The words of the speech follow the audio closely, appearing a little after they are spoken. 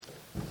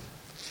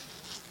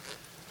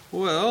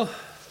Well,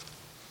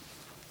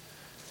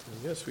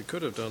 I guess we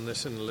could have done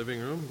this in the living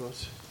room,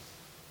 but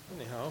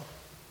anyhow,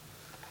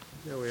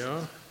 here we are.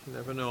 You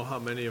never know how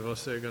many of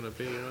us there are going to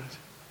be, right?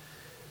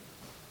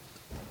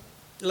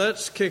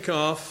 Let's kick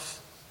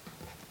off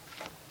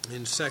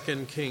in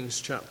 2 Kings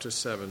chapter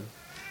 7.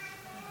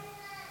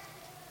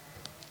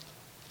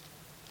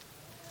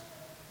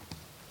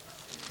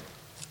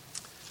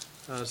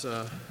 As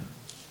a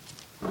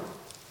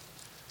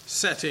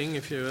setting,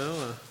 if you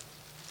will, a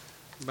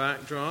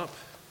backdrop.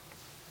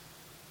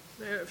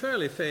 A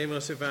fairly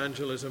famous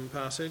evangelism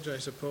passage, I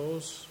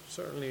suppose.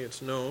 Certainly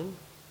it's known.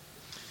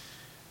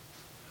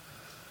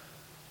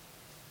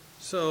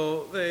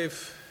 So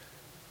they've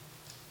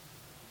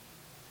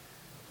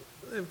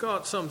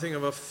got something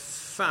of a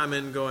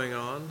famine going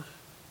on.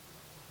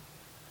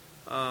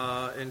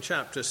 In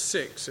chapter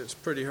 6, it's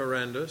pretty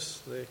horrendous.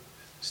 The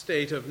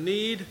state of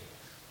need.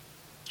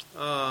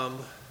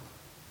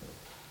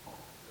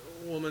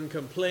 Woman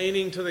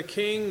complaining to the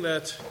king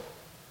that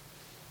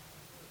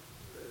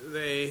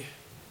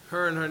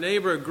her and her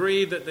neighbor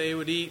agreed that they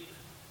would eat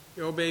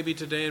your baby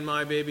today and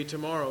my baby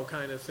tomorrow,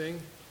 kind of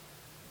thing.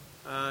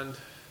 And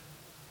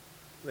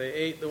they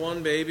ate the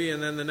one baby,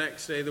 and then the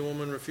next day the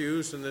woman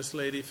refused, and this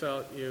lady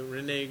felt you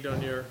reneged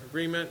on your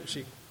agreement.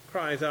 She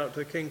cries out to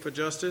the king for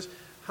justice.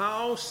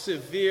 How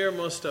severe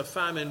must a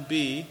famine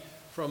be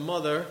for a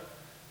mother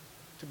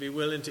to be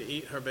willing to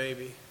eat her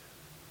baby?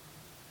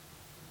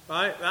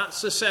 Right?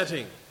 That's the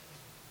setting.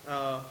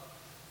 The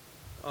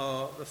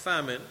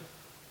famine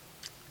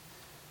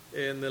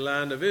in the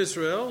land of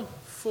Israel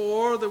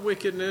for the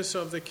wickedness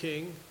of the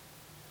king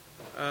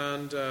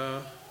and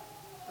the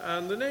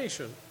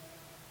nation.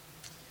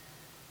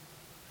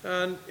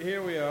 And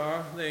here we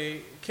are.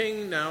 The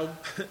king now,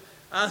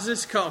 as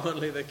is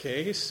commonly the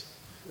case,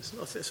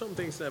 some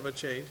things never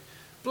change,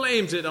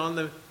 blames it on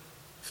the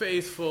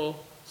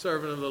faithful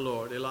servant of the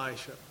Lord,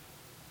 Elisha.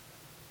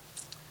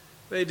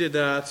 They did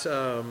that.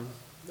 The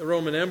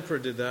Roman emperor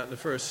did that in the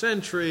first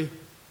century,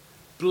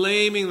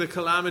 blaming the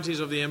calamities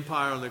of the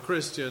empire on the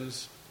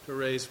Christians to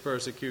raise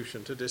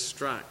persecution, to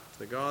distract.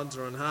 The gods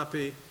are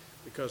unhappy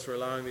because we're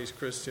allowing these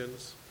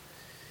Christians.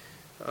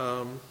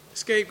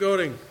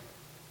 Scapegoating.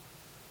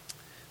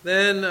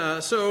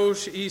 Then, so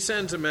he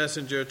sends a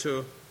messenger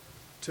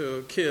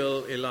to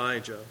kill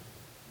Elisha,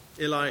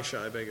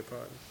 I beg your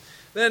pardon.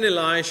 Then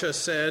Elisha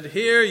said,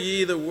 "Hear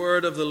ye the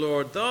word of the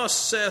Lord. Thus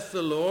saith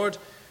the Lord,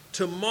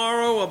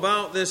 tomorrow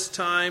about this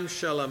time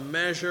shall a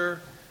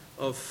measure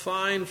of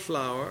fine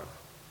flour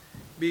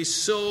be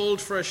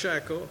sold for a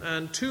shekel,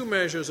 and 2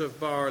 measures of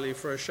barley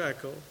for a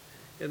shekel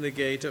in the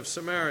gate of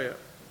Samaria."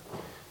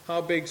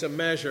 How big's a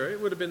measure? It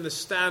would have been the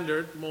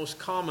standard, most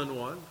common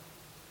one,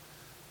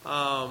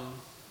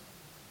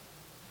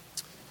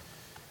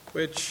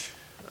 which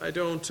I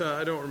don't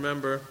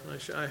remember.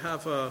 I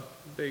have a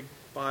big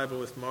Bible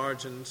with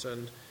margins,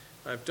 and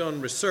I've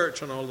done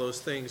research on all those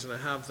things, and I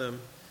have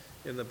them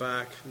in the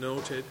back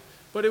noted.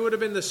 But it would have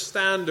been the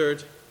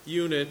standard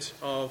unit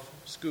of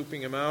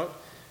scooping them out.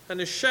 And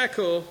a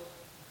shekel,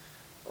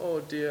 oh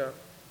dear,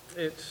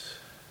 I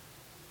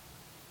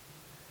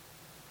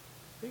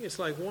think it's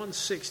like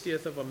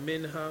 1/60th of a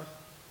minha,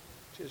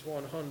 which is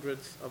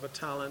 1/100th of a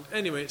talent.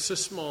 Anyway, it's a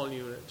small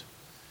unit.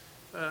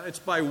 It's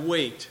by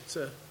weight. It's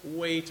a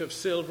weight of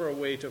silver, a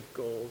weight of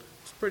gold.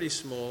 It's pretty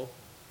small.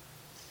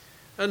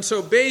 And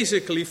so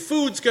basically,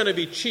 food's going to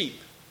be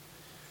cheap.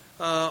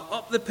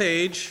 Up the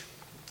page,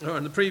 or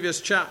in the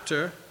previous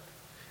chapter,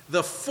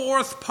 the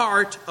 4th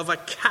part of a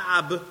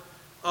cab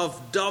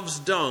of dove's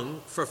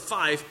dung for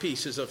 5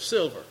 pieces of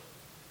silver.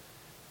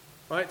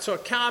 Right? So a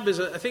cab is,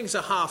 I think it's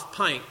a half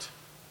pint.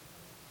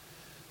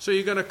 So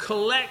you're going to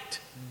collect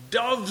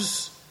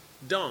dove's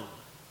dung,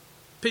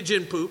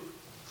 pigeon poop,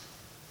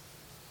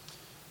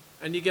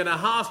 and you get a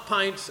half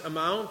pint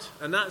amount,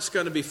 and that's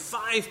going to be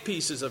 5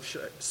 pieces of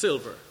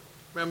silver.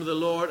 Remember the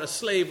Lord, a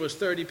slave was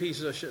 30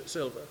 pieces of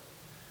silver.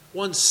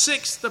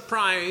 1/6 the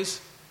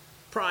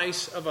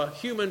price of a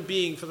human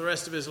being for the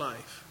rest of his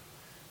life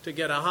to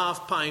get a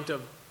half pint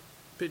of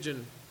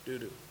pigeon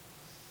doo-doo.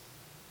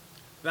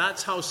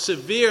 That's how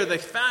severe the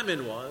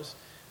famine was.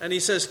 And he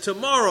says,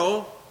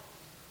 tomorrow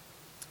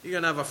you're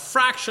going to have a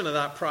fraction of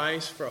that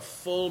price for a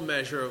full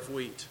measure of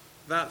wheat.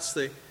 That's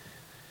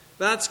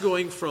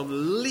going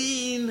from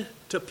lean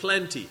to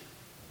plenty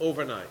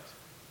overnight.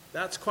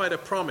 That's quite a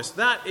promise.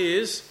 That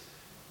is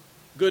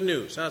good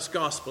news. That's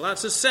gospel.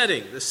 That's the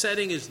setting. The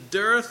setting is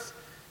dearth,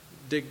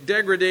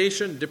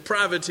 degradation,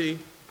 depravity.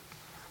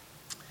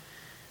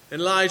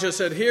 Elijah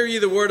said, "Hear ye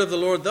the word of the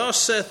Lord. Thus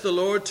saith the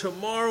Lord,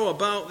 tomorrow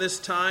about this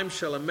time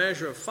shall a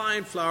measure of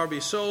fine flour be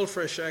sold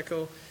for a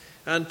shekel,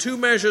 and 2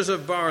 measures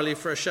of barley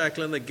for a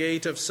shekel in the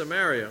gate of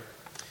Samaria.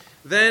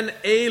 Then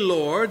a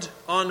Lord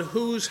on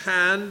whose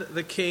hand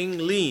the king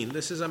leaned."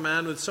 This is a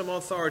man with some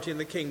authority in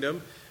the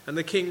kingdom, and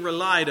the king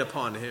relied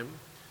upon him.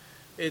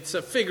 It's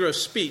a figure of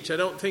speech. I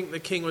don't think the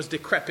king was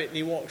decrepit and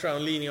he walked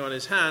around leaning on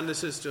his hand.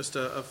 This is just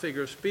a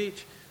figure of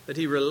speech, that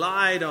he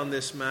relied on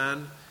this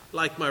man,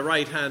 like my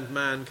right-hand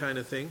man kind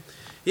of thing.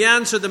 He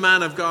answered the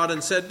man of God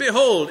and said,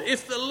 "Behold,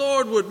 if the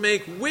Lord would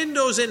make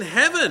windows in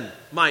heaven,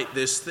 might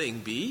this thing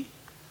be?"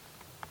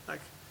 Like,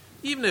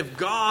 even if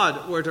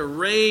God were to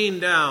rain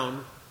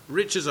down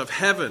riches of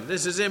heaven,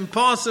 this is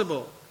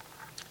impossible.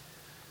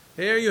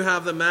 Here you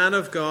have the man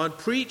of God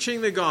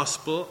preaching the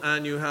gospel,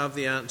 and you have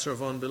the answer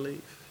of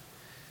unbelief.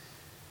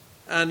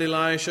 And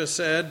Elisha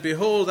said,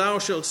 "Behold, thou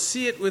shalt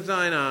see it with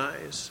thine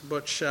eyes,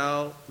 but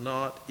shalt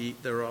not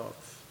eat thereof."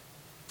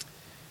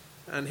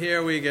 And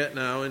here we get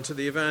now into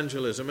the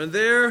evangelism. "And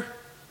there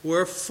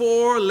were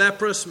 4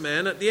 leprous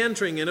men at the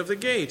entering in of the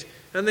gate.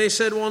 And they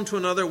said one to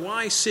another,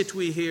 Why sit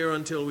we here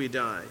until we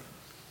die?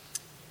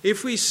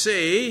 If we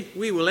say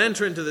we will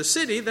enter into the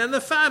city, then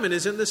the famine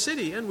is in the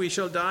city, and we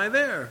shall die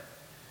there.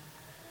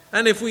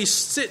 And if we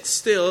sit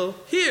still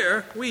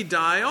here, we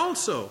die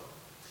also.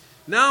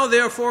 Now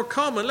therefore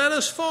come, and let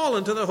us fall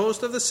into the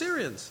host of the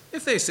Syrians.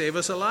 If they save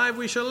us alive,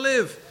 we shall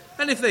live.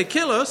 And if they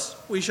kill us,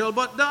 we shall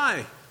but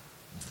die."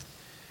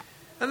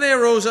 And they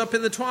arose up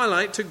in the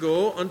twilight to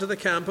go unto the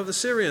camp of the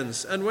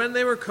Syrians. And when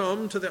they were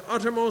come to the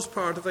uttermost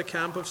part of the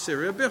camp of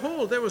Syria,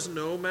 behold, there was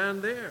no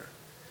man there.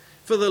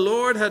 For the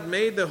Lord had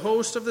made the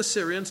host of the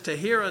Syrians to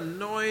hear a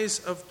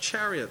noise of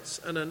chariots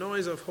and a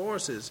noise of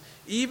horses,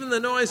 even the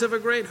noise of a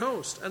great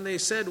host. And they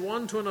said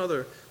one to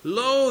another,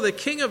 Lo, the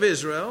king of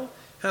Israel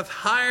hath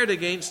hired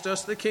against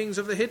us the kings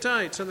of the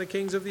Hittites and the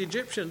kings of the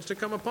Egyptians to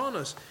come upon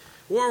us.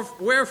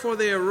 Wherefore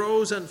they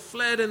arose and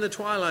fled in the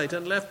twilight,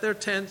 and left their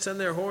tents and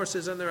their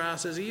horses and their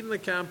asses, even the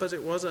camp as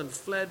it was, and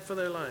fled for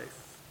their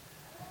life.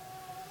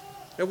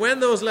 And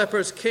when those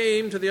lepers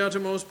came to the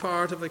uttermost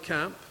part of the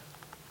camp,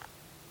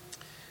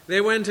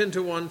 they went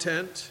into one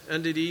tent,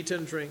 and did eat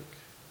and drink,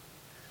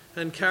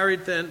 and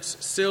carried thence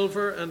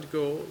silver and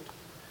gold,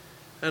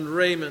 and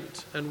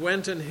raiment, and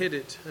went and hid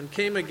it, and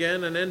came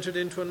again and entered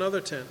into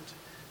another tent,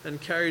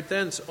 and carried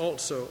thence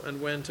also,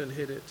 and went and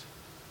hid it.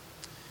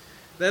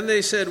 Then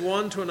they said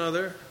one to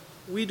another,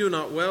 We do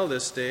not well.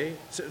 This day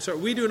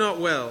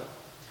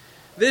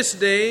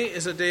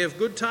is a day of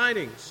good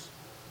tidings,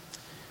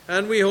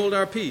 and we hold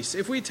our peace.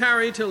 If we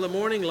tarry till the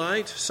morning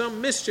light,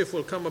 some mischief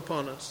will come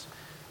upon us.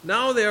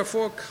 Now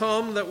therefore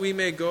come, that we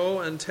may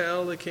go and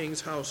tell the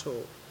king's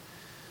household.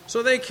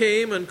 So they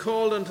came and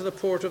called unto the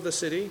port of the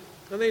city,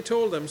 and they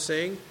told them,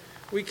 saying,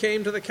 We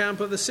came to the camp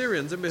of the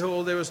Syrians, and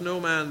behold, there was no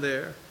man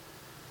there,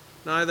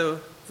 neither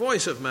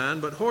voice of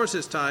man, but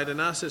horses tied and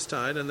asses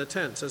tied, and the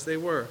tents as they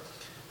were.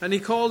 And he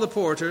called the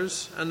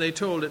porters, and they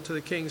told it to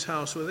the king's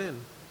house within.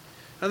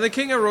 And the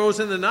king arose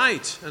in the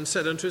night, and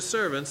said unto his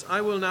servants,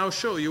 I will now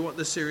show you what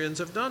the Syrians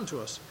have done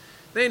to us.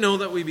 They know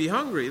that we be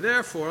hungry.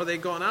 Therefore they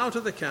gone out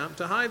of the camp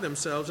to hide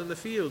themselves in the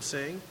field,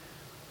 saying,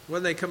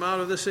 When they come out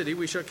of the city,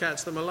 we shall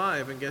catch them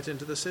alive, and get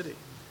into the city.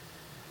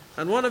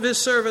 And one of his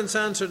servants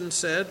answered and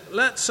said,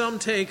 Let some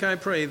take, I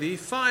pray thee,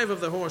 5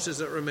 of the horses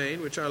that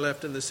remain, which are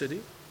left in the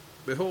city.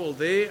 Behold,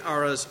 they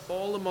are as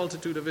all the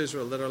multitude of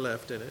Israel that are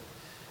left in it.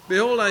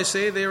 Behold, I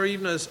say, they are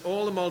even as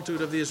all the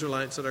multitude of the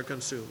Israelites that are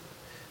consumed.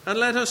 And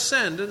let us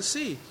send and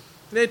see.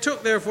 They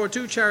took therefore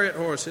 2 chariot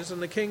horses,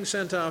 and the king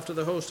sent after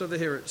the host of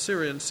the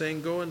Syrians,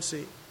 saying, Go and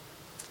see.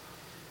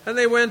 And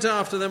they went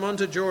after them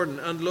unto Jordan,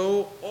 and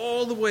lo,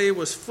 all the way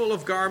was full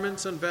of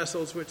garments and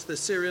vessels which the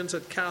Syrians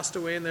had cast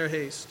away in their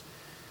haste.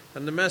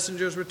 And the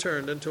messengers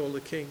returned and told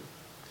the king.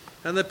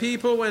 And the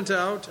people went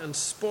out and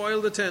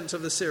spoiled the tents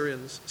of the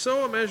Syrians.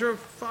 So a measure of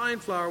fine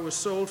flour was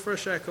sold for a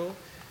shekel,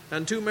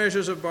 and 2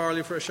 measures of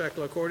barley for a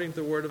shekel, according to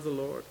the word of the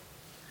Lord.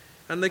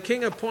 And the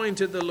king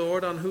appointed the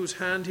Lord, on whose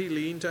hand he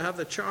leaned, to have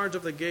the charge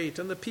of the gate.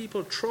 And the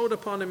people trode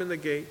upon him in the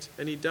gate,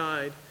 and he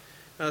died,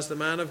 as the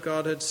man of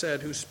God had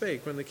said, who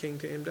spake when the king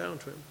came down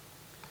to him.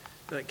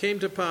 And it came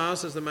to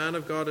pass, as the man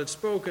of God had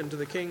spoken to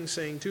the king,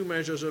 saying, 2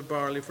 measures of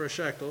barley for a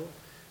shekel,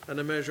 and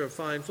a measure of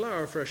fine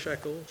flour for a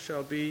shekel,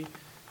 shall be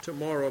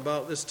tomorrow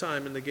about this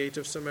time in the gate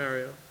of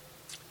Samaria.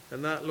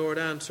 And that Lord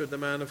answered the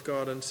man of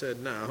God and said,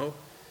 Now,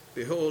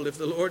 behold, if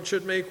the Lord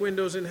should make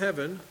windows in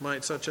heaven,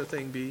 might such a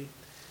thing be?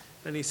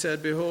 And he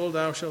said, Behold,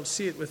 thou shalt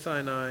see it with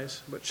thine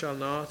eyes, but shalt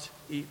not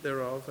eat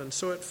thereof. And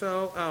so it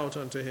fell out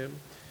unto him,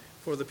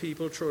 for the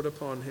people trode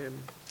upon him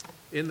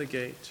in the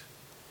gate,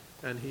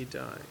 and he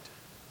died.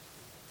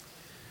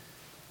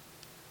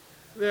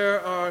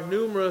 There are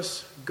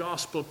numerous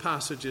gospel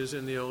passages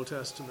in the Old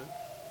Testament.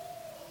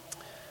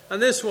 And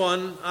this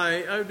one,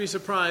 I would be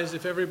surprised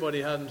if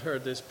everybody hadn't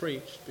heard this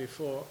preached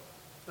before.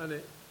 And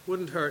it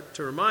wouldn't hurt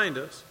to remind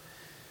us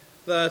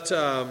that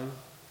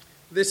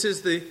this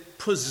is the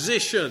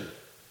position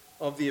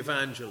of the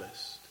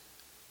evangelist.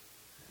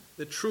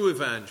 The true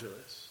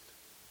evangelist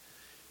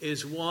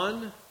is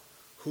one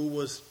who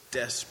was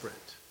desperate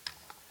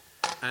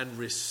and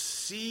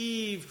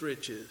received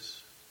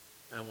riches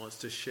and wants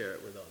to share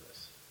it with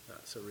others.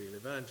 That's a real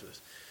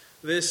evangelist.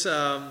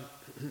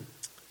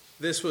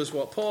 This was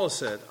what Paul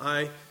said.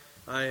 I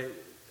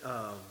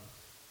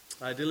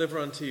deliver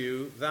unto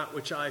you that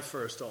which I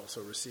first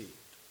also received.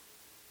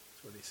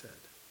 That's what he said.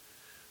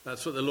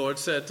 That's what the Lord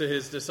said to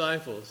his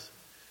disciples.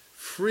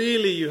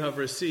 Freely you have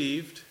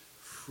received,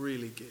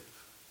 freely give.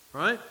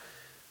 Right?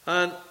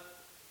 And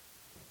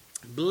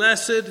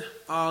Blessed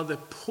are the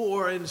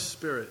poor in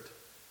spirit,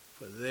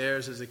 for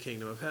theirs is the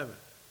kingdom of heaven.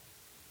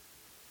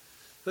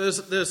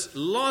 There's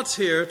lots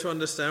here to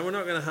understand. We're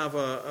not going to have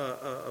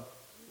a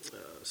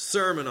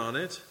sermon on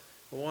it.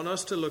 I want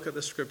us to look at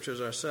the scriptures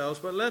ourselves,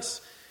 but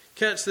let's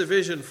catch the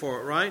vision for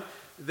it, right?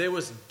 There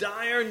was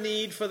dire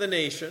need for the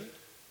nation,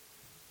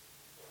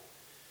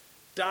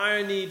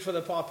 dire need for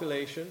the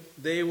population.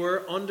 They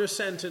were under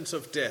sentence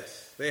of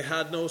death. They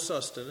had no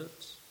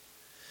sustenance.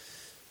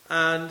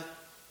 And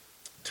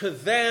to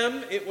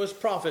them it was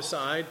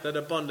prophesied that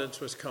abundance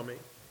was coming.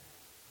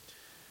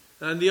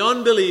 And the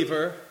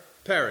unbeliever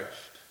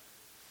perished.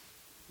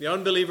 The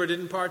unbeliever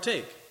didn't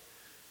partake.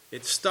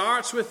 It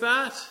starts with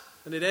that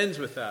and it ends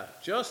with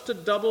that. Just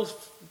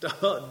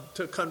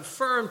to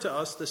confirm to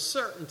us the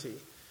certainty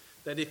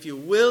that if you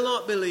will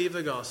not believe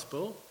the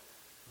gospel,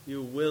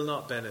 you will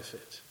not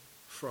benefit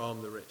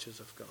from the riches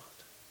of God.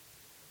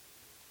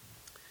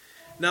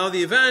 Now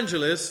the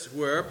evangelists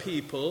were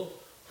people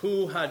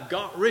who had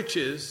got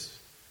riches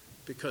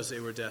because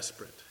they were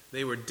desperate.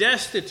 They were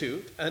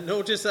destitute, and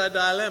notice that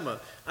dilemma.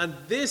 And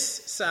this,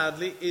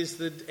 sadly, is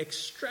the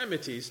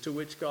extremities to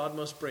which God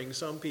must bring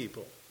some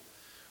people.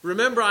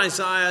 Remember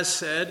Isaiah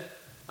said,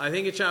 I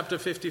think in chapter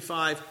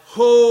 55,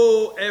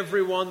 Ho,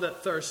 everyone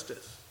that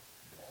thirsteth,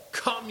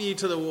 come ye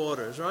to the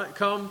waters, right?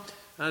 Come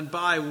and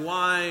buy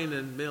wine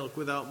and milk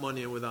without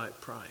money and without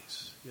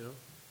price.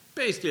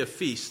 Basically a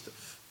feast.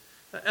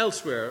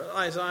 Elsewhere,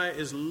 Isaiah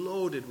is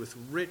loaded with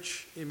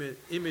rich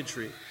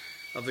imagery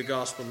of the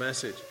gospel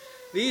message.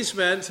 These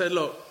men said,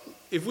 look,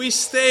 if we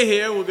stay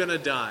here, we're going to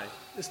die.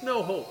 There's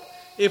no hope.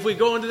 If we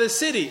go into the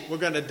city, we're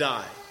going to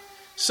die.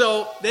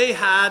 So they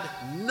had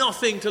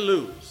nothing to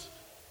lose.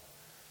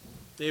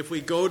 If we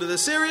go to the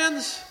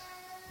Syrians,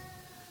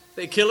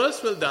 they kill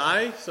us, we'll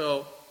die.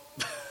 So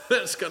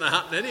that's going to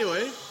happen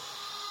anyway.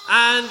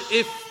 And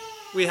if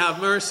we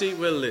have mercy,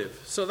 we'll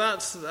live. So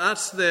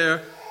that's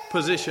their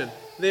position.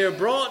 They are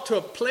brought to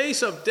a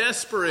place of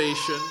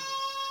desperation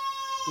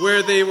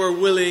where they were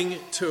willing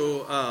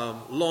to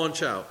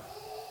launch out.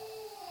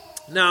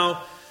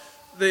 Now,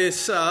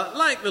 this,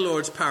 like the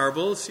Lord's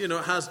parables, it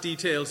has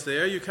details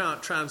there. You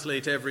can't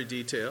translate every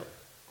detail.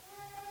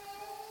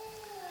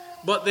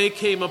 But they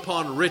came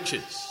upon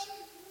riches.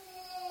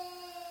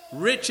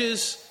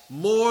 Riches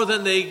more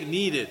than they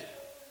needed.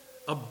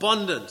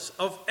 Abundance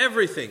of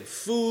everything.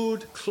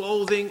 Food,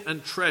 clothing,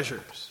 and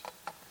treasures.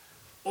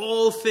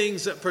 All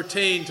things that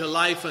pertain to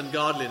life and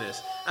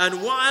godliness.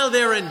 And while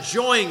they're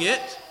enjoying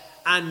it,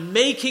 and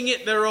making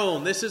it their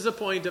own. This is the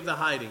point of the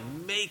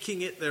hiding.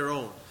 Making it their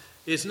own.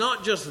 It's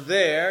not just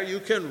there. You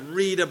can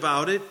read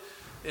about it.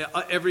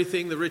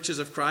 Everything, the riches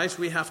of Christ.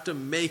 We have to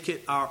make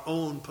it our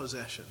own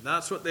possession.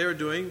 That's what they're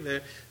doing.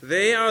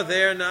 They are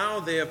there now.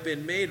 They have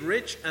been made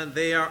rich. And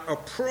they are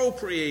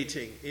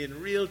appropriating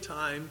in real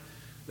time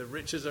the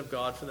riches of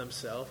God for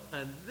themselves.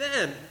 And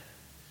then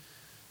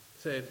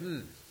say,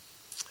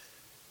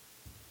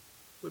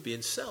 we're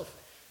being selfish.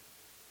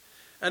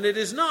 And it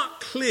is not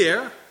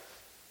clear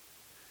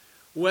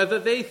whether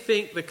they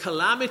think the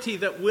calamity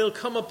that will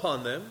come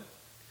upon them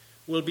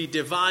will be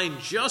divine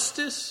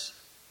justice,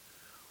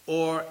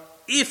 or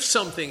if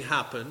something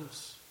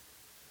happens,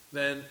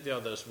 then the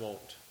others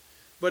won't.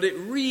 But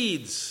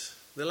the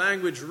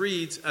language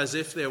reads as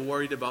if they're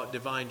worried about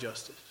divine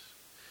justice.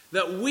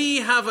 That we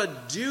have a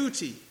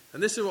duty,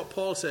 and this is what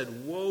Paul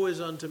said, woe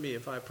is unto me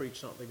if I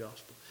preach not the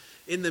gospel.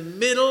 In the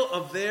middle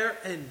of their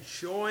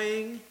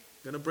enjoying, I'm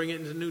going to bring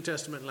it into New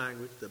Testament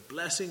language, the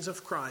blessings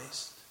of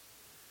Christ,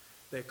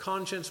 their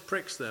conscience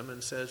pricks them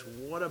and says,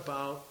 what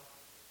about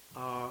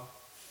our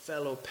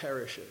fellow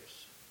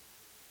perishers?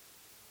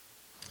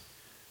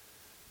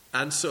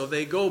 And so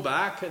they go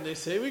back and they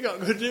say, we got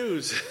good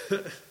news.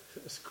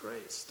 There's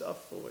great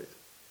stuff for you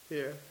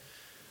here.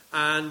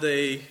 And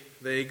they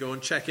go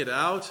and check it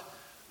out.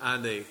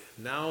 And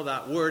now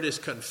that word is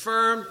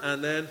confirmed.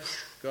 And then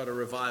got a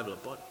revival.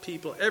 But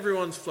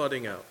everyone's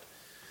flooding out.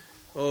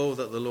 Oh,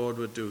 that the Lord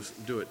would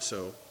do it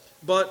so.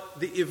 But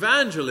the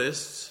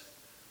evangelists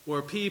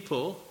were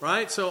people,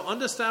 right? So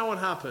understand what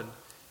happened.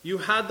 You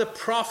had the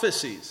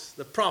prophecies,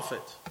 the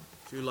prophet,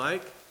 if you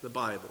like, the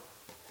Bible,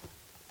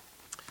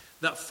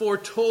 that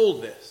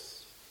foretold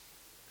this.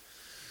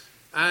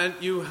 And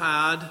you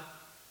had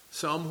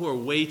some who were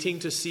waiting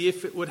to see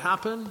if it would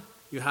happen.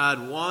 You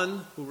had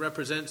one who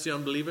represents the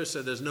unbeliever,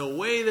 said there's no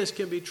way this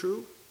can be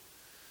true.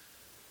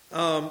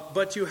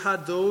 But you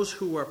had those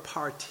who were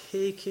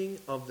partaking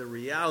of the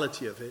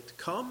reality of it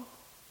come,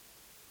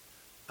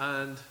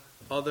 and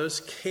others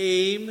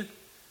came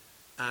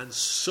and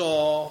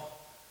saw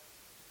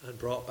and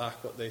brought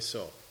back what they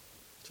saw.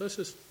 So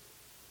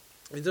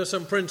there's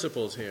some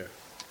principles here,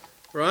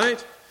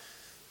 right?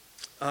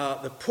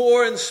 The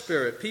poor in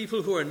spirit,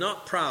 people who are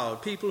not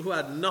proud, people who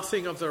had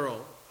nothing of their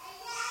own.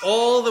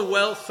 All the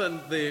wealth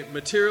and the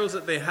materials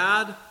that they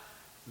had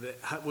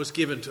was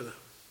given to them.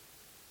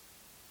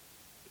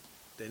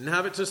 They didn't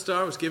have it to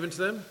start, it was given to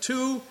them.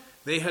 2,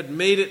 they had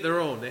made it their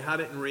own. They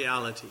had it in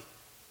reality.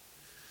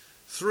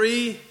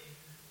 3,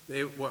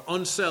 they were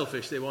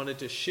unselfish. They wanted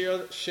to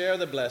share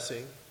the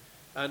blessing.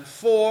 And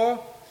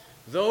 4,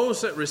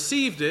 those that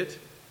received it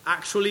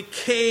actually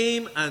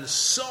came and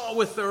saw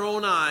with their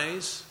own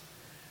eyes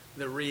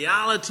the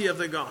reality of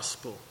the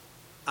gospel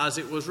as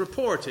it was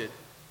reported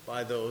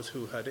by those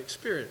who had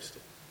experienced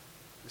it.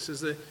 This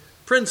is the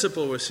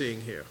principle we're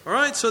seeing here. All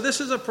right, so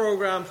this is a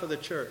program for the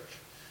church.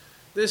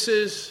 This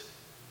is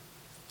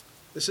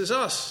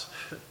us.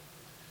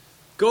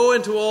 Go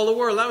into all the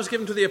world. That was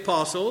given to the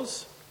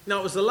apostles. Now,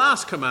 it was the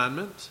last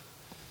commandment.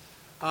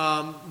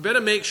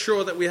 Better make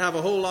sure that we have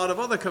a whole lot of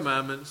other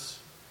commandments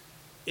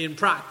in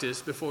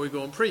practice before we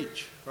go and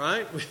preach,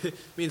 right? I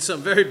mean,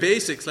 some very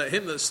basics, like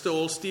him that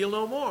stole, steal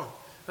no more.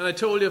 And I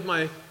told you of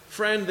my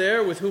friend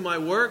there with whom I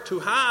worked, who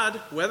had,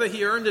 whether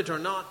he earned it or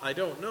not, I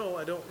don't know.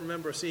 I don't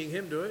remember seeing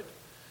him do it.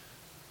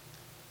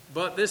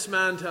 But this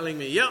man telling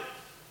me, yep,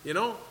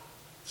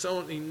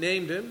 someone, he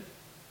named him.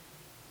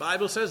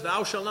 Bible says,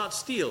 thou shalt not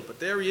steal. But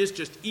there he is,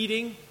 just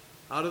eating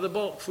out of the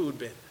bulk food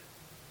bin.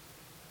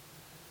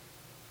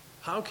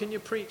 How can you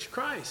preach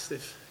Christ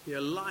if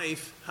your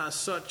life has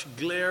such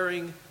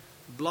glaring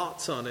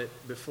blots on it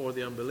before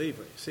the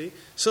unbeliever? See?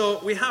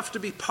 So we have to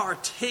be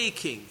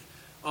partaking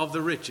of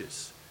the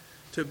riches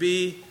to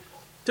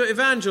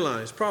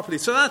evangelize properly.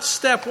 So that's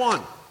step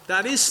 1.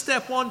 That is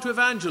step 1 to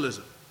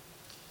evangelism.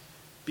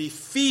 Be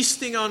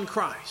feasting on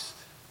Christ.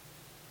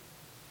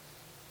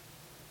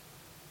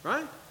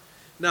 Right?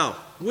 Now,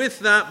 with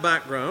that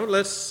background,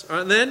 let's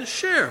then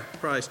share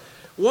Christ.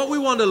 What we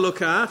want to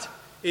look at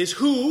is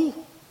who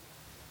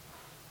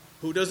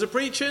does the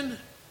preaching,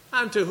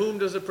 and to whom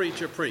does the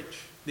preacher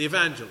preach? The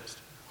evangelist.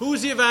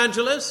 Who's the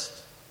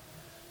evangelist?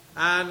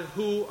 And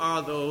who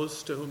are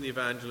those to whom the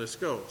evangelist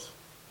goes?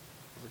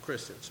 The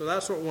Christian. So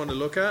that's what we want to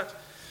look at.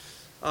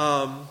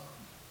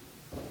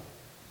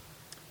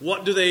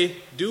 What do they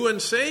do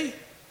and say?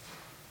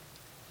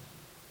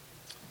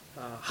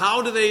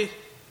 How do they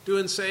do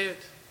and say it?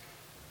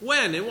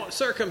 When? In what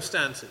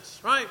circumstances?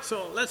 Right?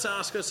 So let's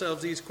ask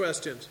ourselves these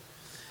questions.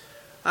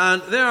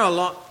 And there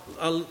are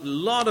a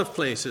lot of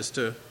places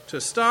to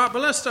start,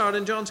 but let's start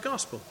in John's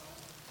Gospel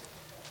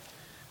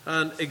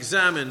and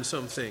examine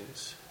some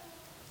things.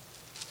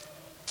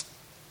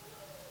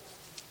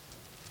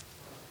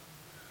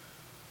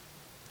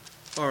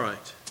 All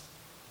right.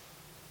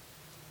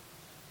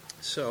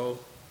 So,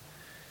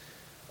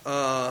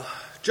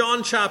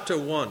 John chapter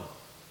 1.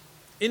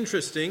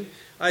 Interesting.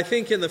 I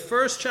think in the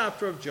first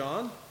chapter of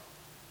John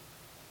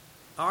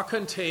are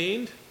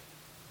contained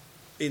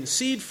in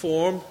seed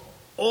form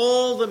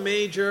all the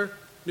major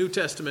New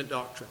Testament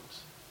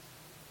doctrines.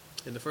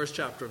 In the first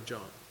chapter of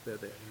John, they're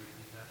there.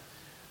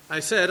 I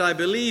said, I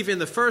believe in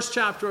the first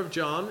chapter of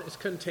John is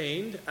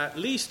contained, at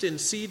least in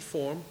seed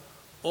form,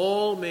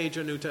 all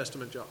major New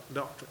Testament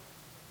doctrine.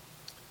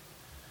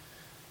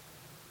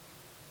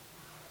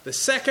 The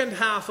second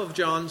half of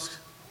John's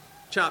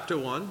chapter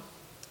 1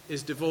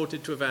 is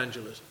devoted to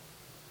evangelism.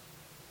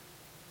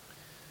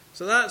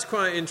 So that's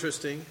quite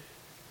interesting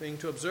thing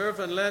to observe,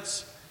 and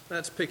let's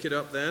pick it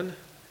up then.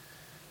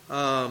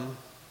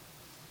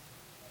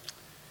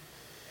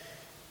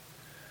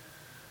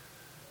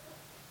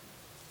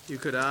 You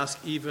could ask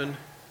even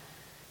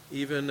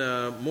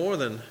more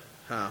than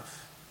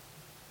half.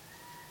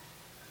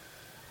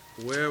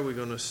 Where are we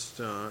going to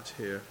start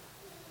here?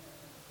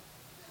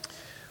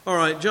 All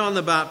right, John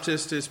the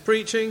Baptist is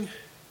preaching,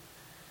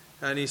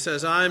 and he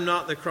says, I am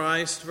not the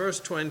Christ. Verse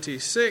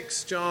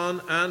 26,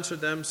 John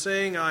answered them,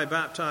 saying, I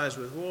baptize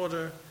with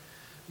water,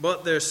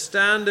 but there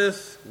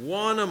standeth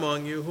one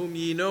among you whom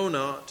ye know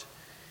not.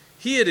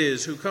 He it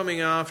is who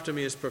coming after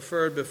me is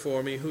preferred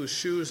before me, whose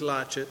shoes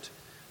latchet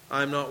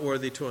I am not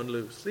worthy to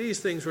unloose. These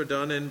things were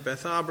done in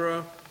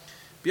Bethabara,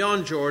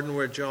 beyond Jordan,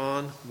 where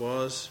John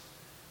was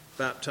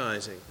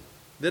baptizing.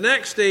 The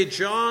next day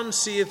John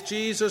seeth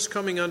Jesus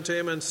coming unto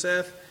him, and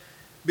saith,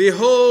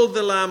 Behold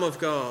the Lamb of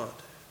God,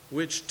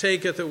 which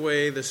taketh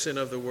away the sin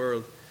of the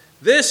world.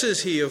 This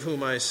is he of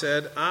whom I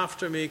said,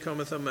 After me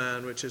cometh a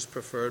man which is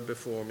preferred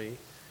before me.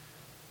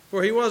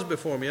 For he was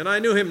before me, and I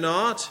knew him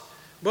not,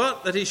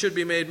 but that he should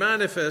be made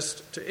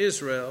manifest to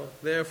Israel.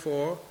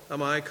 Therefore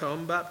am I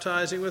come,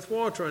 baptizing with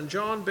water. And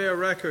John bare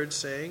record,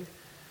 saying,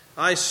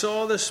 I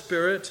saw the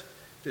Spirit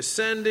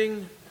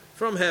descending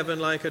from heaven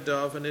like a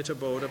dove, and it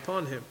abode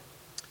upon him.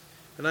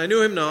 And I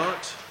knew him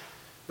not,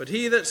 but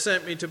he that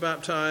sent me to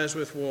baptize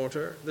with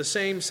water, the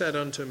same said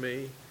unto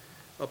me,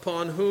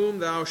 Upon whom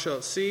thou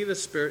shalt see the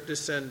Spirit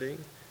descending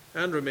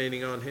and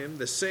remaining on him,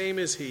 the same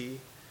is he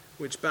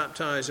which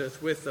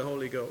baptizeth with the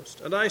Holy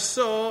Ghost. And I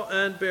saw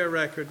and bear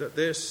record that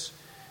this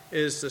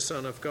is the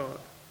Son of God.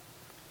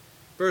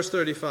 Verse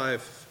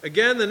 35,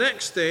 Again the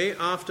next day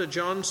after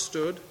John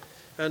stood,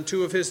 and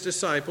 2 of his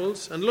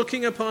disciples, and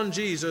looking upon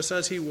Jesus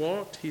as he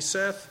walked, he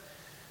saith,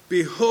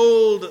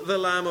 Behold the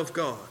Lamb of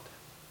God.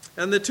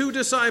 And the 2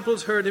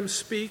 disciples heard him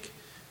speak,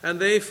 and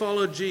they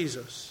followed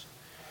Jesus.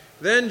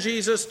 Then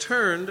Jesus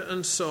turned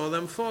and saw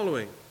them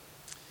following,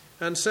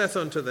 and saith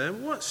unto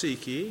them, What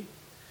seek ye?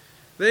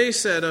 They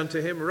said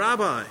unto him,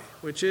 Rabbi,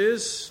 which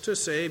is to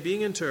say,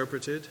 being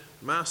interpreted,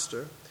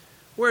 Master,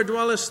 where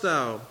dwellest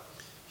thou?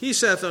 He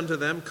saith unto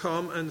them,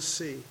 Come and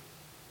see.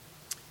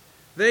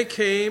 They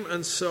came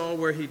and saw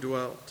where he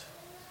dwelt,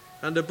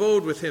 and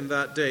abode with him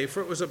that day,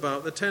 for it was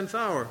about the 10th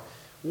hour.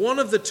 One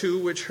of the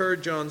two which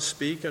heard John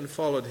speak and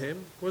followed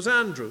him was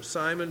Andrew,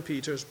 Simon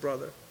Peter's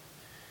brother.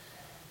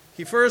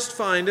 He first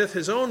findeth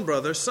his own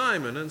brother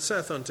Simon, and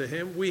saith unto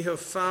him, We have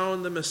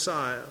found the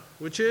Messiah,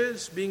 which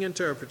is, being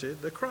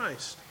interpreted, the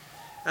Christ.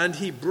 And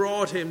he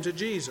brought him to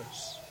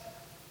Jesus.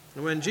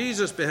 And when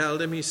Jesus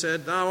beheld him, he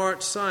said, Thou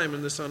art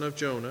Simon, the son of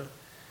Jonah.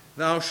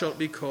 Thou shalt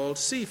be called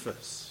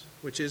Cephas,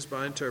 which is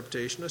by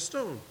interpretation a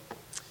stone.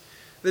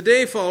 The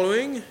day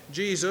following,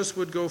 Jesus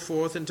would go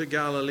forth into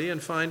Galilee,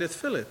 and findeth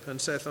Philip,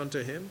 and saith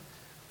unto him,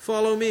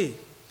 Follow me.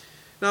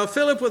 Now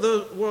Philip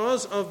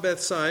was of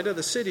Bethsaida,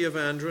 the city of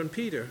Andrew and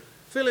Peter.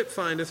 Philip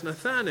findeth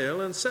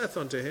Nathanael, and saith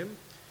unto him,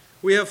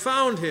 We have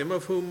found him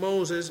of whom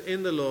Moses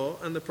in the law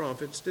and the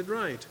prophets did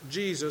write,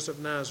 Jesus of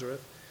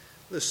Nazareth,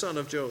 the son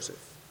of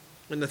Joseph.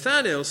 And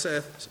Nathanael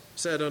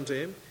said unto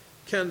him,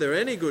 Can there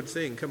any good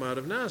thing come out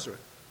of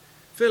Nazareth?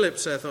 Philip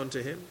saith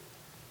unto him,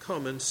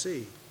 Come and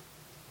see.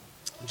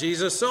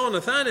 Jesus saw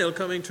Nathanael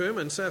coming to him,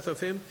 and saith of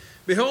him,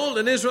 Behold,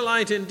 an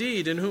Israelite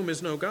indeed, in whom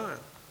is no guile.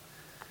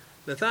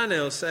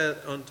 Nathanael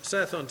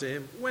saith unto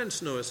him,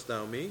 Whence knowest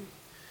thou me?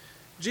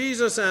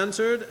 Jesus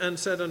answered and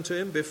said unto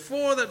him,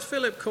 Before that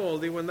Philip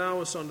called thee, when thou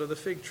wast under the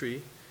fig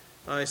tree,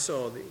 I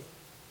saw thee.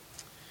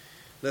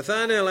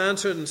 Nathanael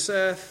answered and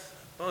saith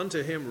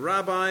unto him,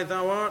 Rabbi,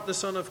 thou art the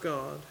Son of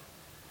God,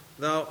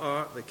 thou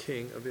art the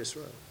King of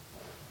Israel.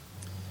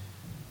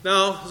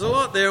 Now, there's a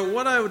lot there.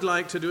 What I would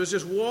like to do is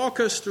just walk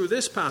us through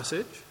this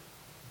passage,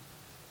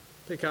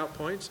 pick out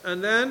points,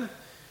 and then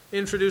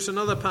introduce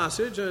another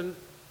passage and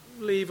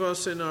leave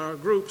us in our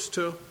groups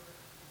to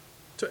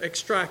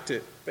extract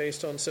it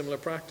based on similar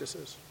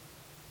practices.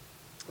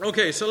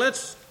 Okay, so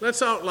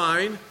let's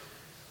outline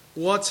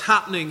what's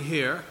happening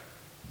here.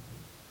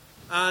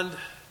 And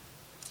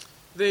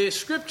the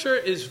scripture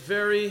is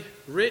very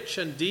rich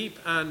and deep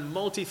and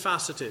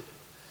multifaceted.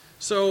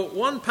 So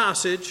one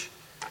passage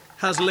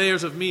has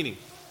layers of meaning.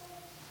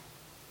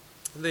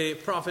 The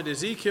prophet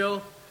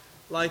Ezekiel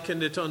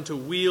likened it unto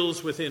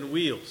wheels within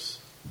wheels.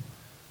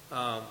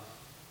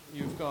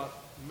 You've got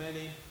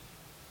many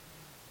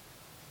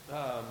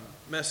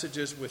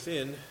messages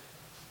within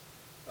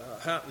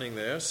happening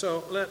there.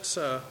 So let's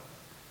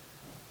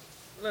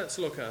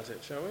look at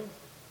it, shall we?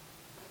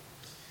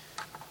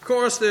 Of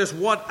course, there's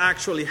what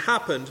actually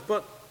happened,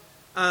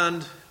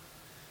 and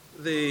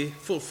the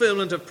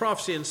fulfillment of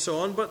prophecy and so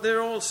on, but there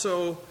are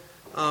also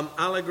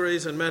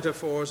allegories and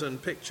metaphors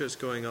and pictures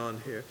going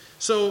on here.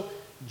 So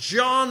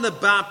John the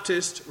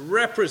Baptist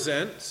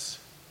represents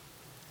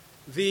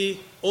the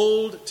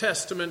Old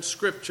Testament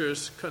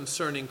scriptures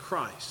concerning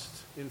Christ.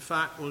 In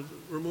fact, we'll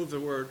remove the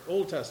word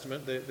Old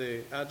Testament,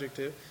 the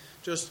adjective.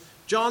 Just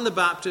John the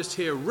Baptist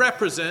here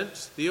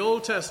represents the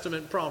Old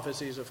Testament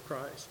prophecies of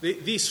Christ,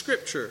 the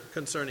scripture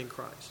concerning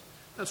Christ.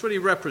 That's what he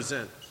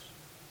represents.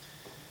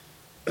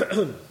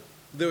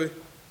 The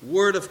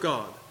Word of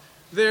God.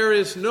 There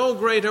is no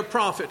greater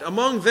prophet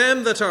among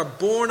them that are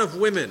born of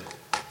women.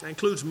 That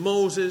includes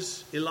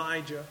Moses,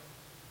 Elijah.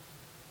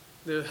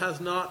 There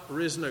has not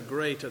risen a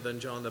greater than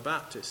John the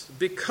Baptist,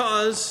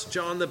 because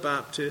John the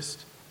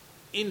Baptist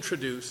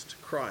introduced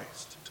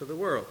Christ to the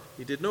world.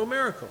 He did no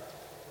miracle.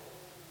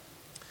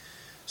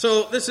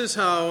 So this is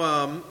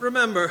how,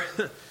 remember,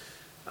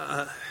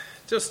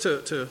 just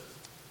to,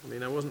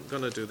 I wasn't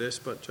going to do this,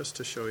 but just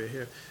to show you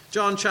here.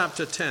 John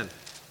chapter 10,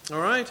 all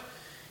right?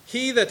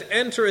 He that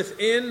entereth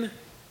in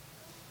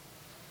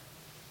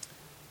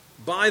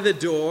by the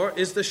door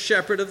is the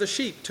shepherd of the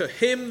sheep. To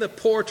him the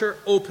porter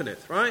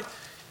openeth, right?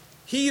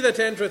 He that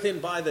entereth in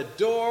by the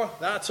door,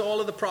 that's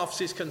all of the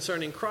prophecies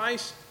concerning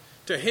Christ.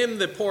 To him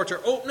the porter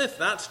openeth,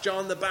 that's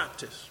John the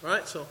Baptist,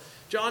 right? So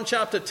John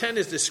chapter 10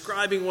 is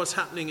describing what's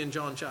happening in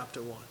John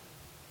chapter 1.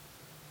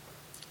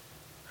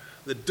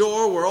 The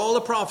door were all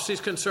the prophecies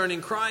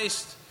concerning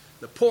Christ.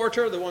 The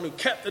porter, the one who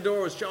kept the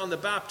door, was John the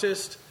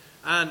Baptist.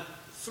 And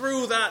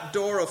through that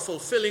door of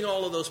fulfilling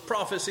all of those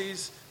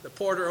prophecies, the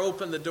porter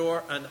opened the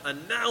door and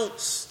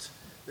announced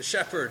the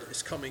shepherd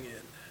is coming in.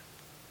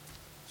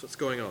 That's what's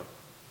going on.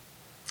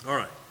 All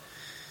right.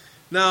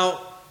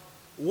 Now,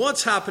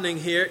 what's happening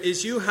here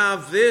is you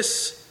have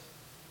this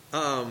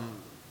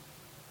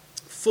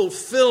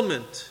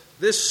fulfillment,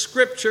 this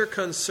scripture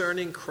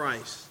concerning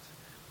Christ.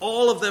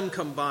 All of them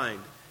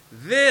combined.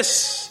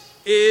 This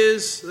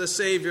is the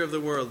Savior of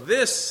the world.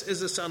 This is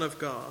the Son of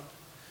God.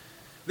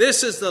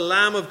 This is the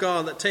Lamb of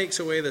God that takes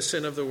away the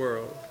sin of the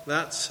world.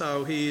 That's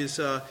how he's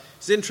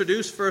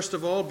introduced, first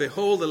of all.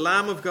 Behold, the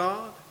Lamb of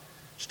God,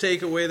 which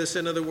take away the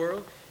sin of the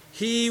world.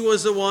 He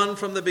was the one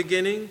from the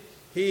beginning.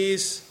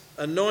 He's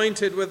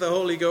anointed with the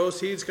Holy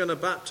Ghost. He's going to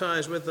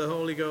baptize with the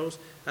Holy Ghost.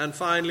 And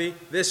finally,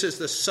 this is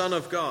the Son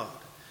of God.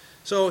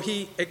 So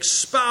he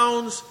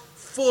expounds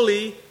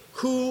fully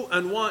who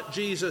and what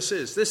Jesus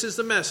is. This is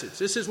the message.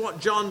 This is what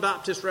John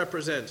Baptist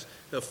represents.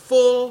 The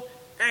full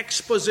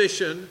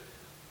exposition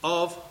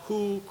of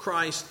who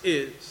Christ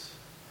is.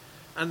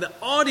 And the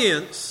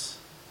audience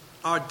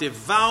are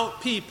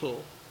devout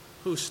people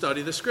who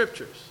study the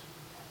scriptures.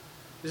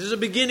 This is a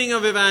beginning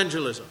of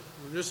evangelism.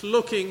 We're just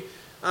looking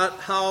at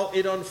how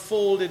it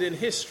unfolded in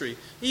history.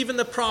 Even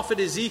the prophet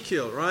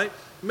Ezekiel, right?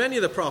 Many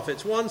of the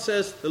prophets. One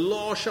says, the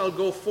law shall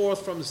go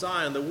forth from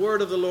Zion, the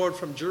word of the Lord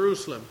from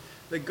Jerusalem.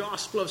 The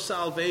gospel of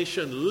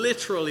salvation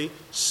literally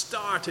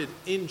started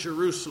in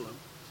Jerusalem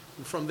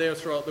and from there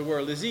throughout the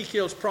world.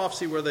 Ezekiel's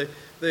prophecy where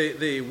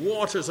the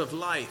waters of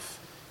life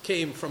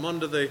came from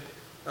under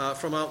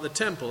from out the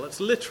temple. That's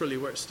literally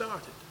where it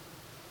started.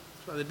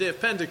 That's why the day of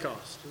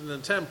Pentecost in the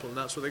temple, and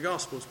that's where the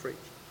gospel's preached.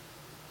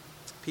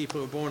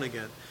 People were born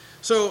again.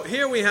 So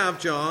here we have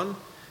John,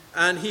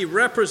 and he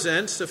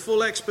represents the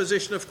full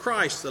exposition of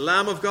Christ, the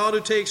Lamb of God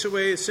who takes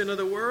away the sin of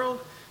the world,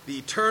 the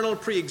eternal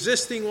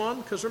pre-existing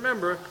one. Because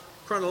remember,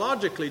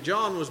 chronologically,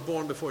 John was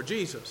born before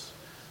Jesus.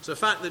 So the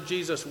fact that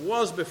Jesus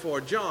was before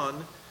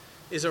John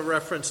is a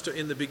reference to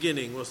in the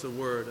beginning was the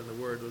Word, and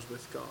the Word was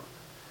with God.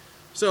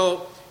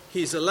 So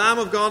he's the Lamb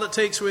of God that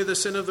takes away the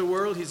sin of the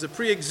world. He's the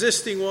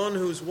pre-existing one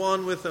who's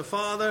one with the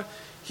Father.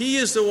 He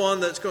is the one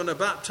that's going to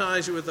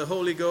baptize you with the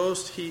Holy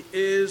Ghost. He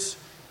is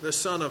the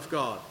Son of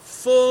God.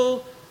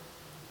 Full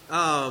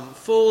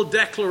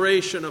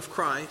declaration of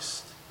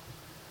Christ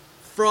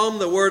from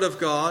the Word of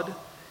God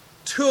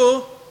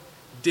to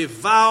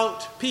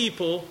devout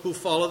people who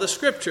follow the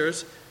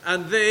Scriptures,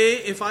 and they,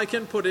 if I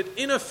can put it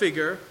in a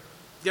figure,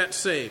 get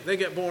saved. They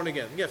get born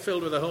again, get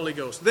filled with the Holy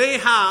Ghost. They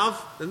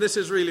have, and this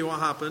is really what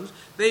happens,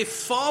 they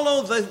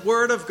follow the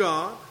Word of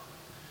God.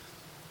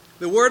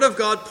 The Word of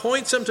God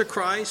points them to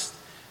Christ,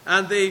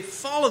 and they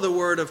follow the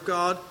Word of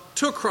God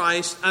to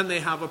Christ, and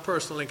they have a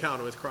personal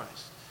encounter with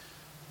Christ.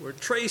 We're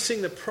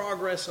tracing the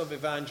progress of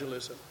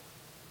evangelism.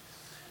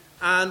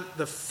 And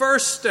the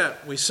first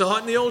step, we saw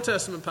it in the Old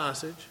Testament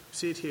passage,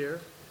 see it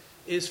here,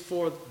 is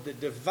for the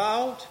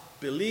devout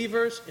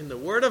believers in the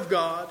Word of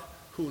God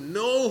who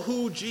know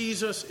who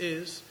Jesus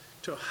is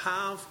to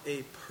have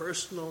a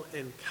personal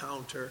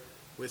encounter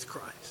with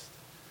Christ.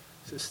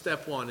 This is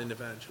step one in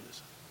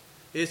evangelism.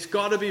 It's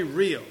got to be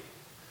real.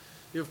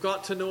 You've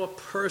got to know a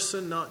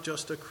person, not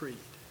just a creed.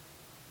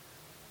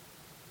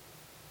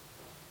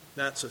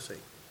 That's the thing.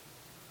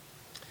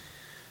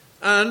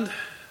 And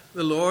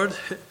the Lord's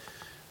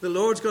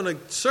going to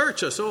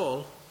search us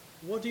all.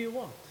 What do you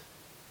want?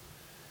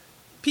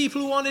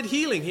 People who wanted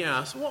healing, he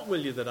asked, what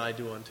will you that I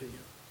do unto you?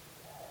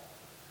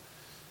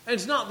 And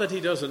it's not that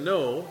he doesn't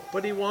know,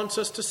 but he wants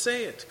us to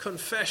say it.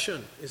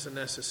 Confession is a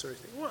necessary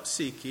thing. What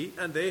seek ye?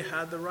 And they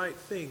had the right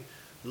thing.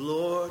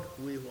 Lord,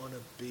 we want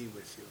to be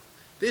with you.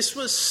 This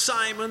was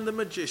Simon the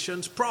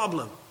magician's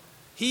problem.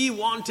 He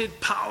wanted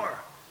power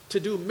to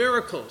do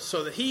miracles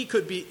so that he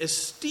could be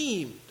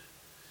esteemed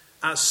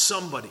as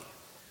somebody.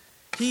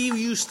 He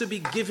used to be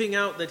giving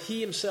out that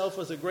he himself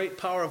was the great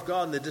power of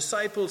God. And the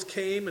disciples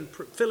came and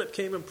Philip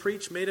came and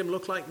preached, made him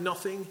look like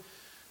nothing.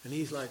 And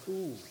he's like,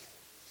 ooh,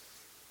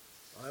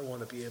 I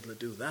want to be able to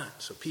do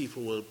that. So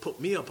people will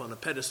put me up on a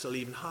pedestal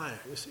even higher,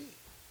 you see.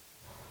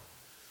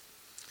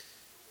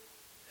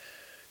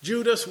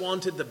 Judas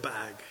wanted the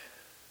bag.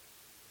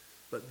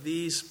 But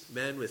these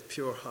men with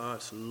pure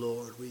hearts,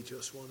 Lord, we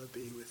just want to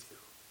be with you.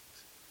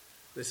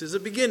 This is a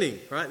beginning,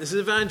 right? This is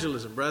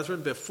evangelism,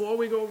 brethren. Before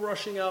we go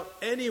rushing out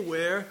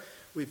anywhere,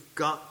 we've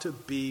got to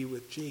be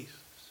with Jesus.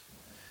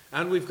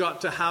 And we've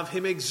got to have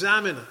him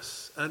examine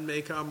us and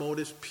make our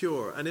motives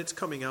pure. And it's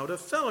coming out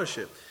of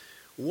fellowship.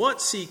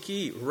 What seek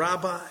ye,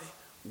 Rabbi?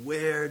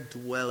 Where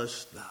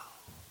dwellest thou?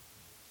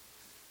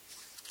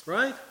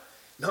 Right?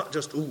 Not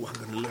just, I'm going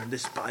to learn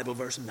this Bible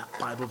verse and that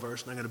Bible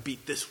verse, and I'm going to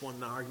beat this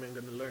one argument.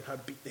 I'm going to learn how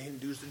to beat the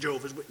Hindus, the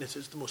Jehovah's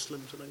Witnesses, the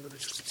Muslims, and I'm going to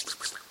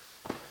just...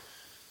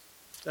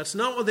 That's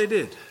not what they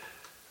did.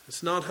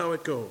 That's not how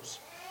it goes.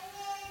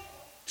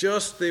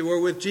 Just they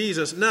were with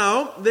Jesus.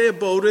 Now, they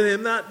abode with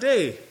him that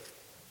day.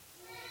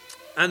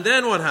 And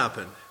then what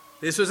happened?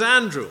 This was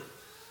Andrew.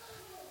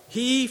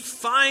 He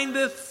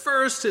findeth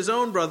first his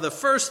own brother. The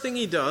first thing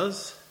he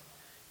does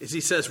is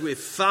he says, we've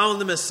found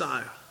the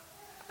Messiah.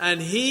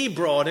 And he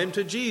brought him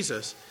to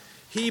Jesus.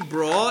 He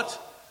brought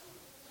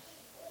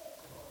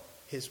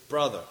his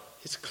brother,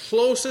 his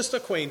closest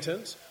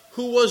acquaintance,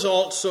 who was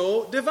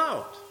also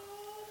devout.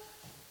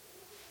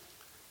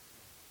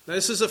 Now,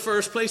 this is the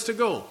first place to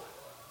go.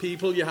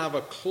 People you have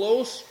a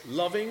close,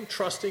 loving,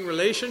 trusting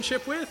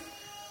relationship with,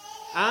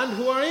 and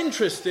who are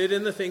interested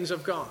in the things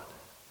of God.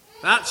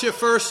 That's your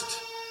first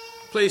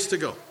place to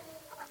go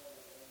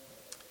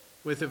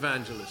with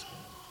evangelism.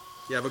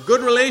 You have a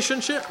good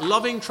relationship,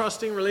 loving,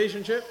 trusting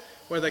relationship,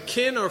 with a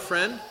kin or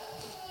friend,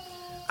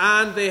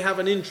 and they have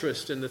an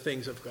interest in the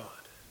things of God.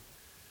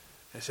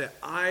 I say,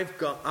 I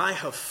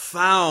have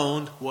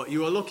found what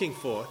you are looking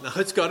for. Now,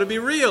 it's got to be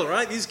real,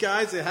 right? These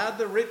guys, they had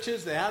the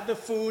riches, they had the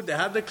food, they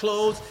had the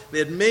clothes, they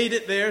had made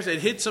it theirs, they'd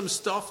hid some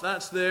stuff,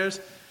 that's theirs.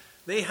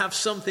 They have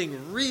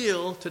something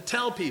real to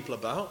tell people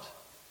about.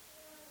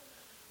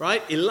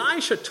 Right?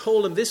 Elisha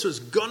told them this was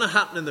going to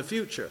happen in the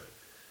future.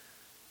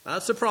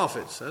 That's the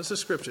prophets, that's the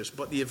scriptures.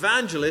 But the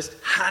evangelist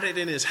had it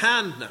in his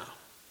hand now.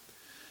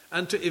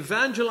 And to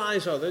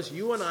evangelize others,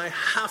 you and I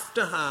have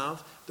to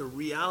have the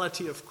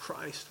reality of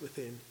Christ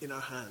in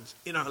our hands,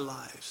 in our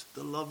lives,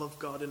 the love of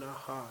God in our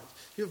hearts.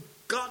 You've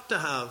got to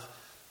have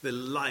the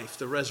life,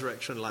 the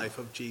resurrection life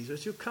of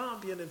Jesus. You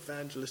can't be an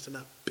evangelist and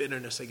have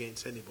bitterness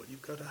against anybody.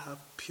 You've got to have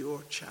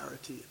pure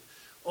charity.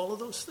 All of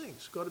those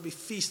things. You've got to be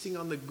feasting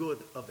on the good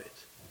of it.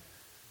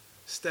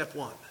 Step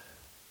 1.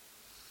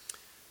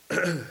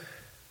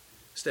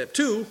 Step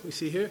 2, we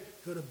see here,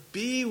 you've got to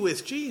be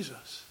with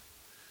Jesus.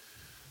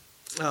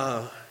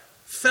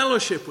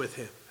 Fellowship with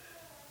him.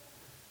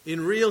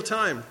 In real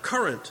time,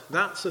 current,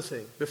 that's the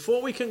thing.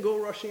 Before we can go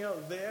rushing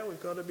out there,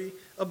 we've got to be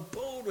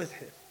abode with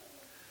him.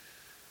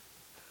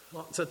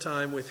 Lots of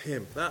time with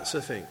him, that's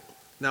the thing.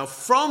 Now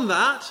from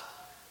that,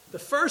 the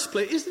first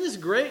place, isn't this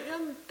great? You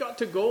haven't got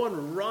to go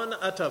and run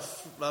at a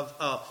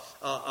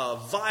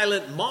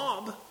violent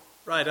mob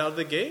right out of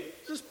the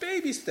gate. Just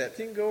baby steps.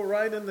 You can go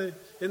right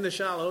in the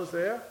shallows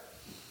there.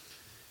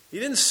 He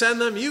didn't send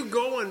them. You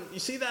go and you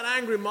see that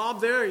angry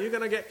mob there, you're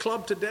going to get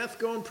clubbed to death,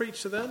 go and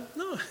preach to them?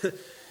 No.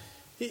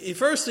 The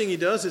first thing he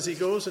does is he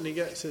goes and he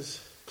gets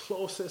his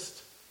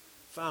closest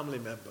family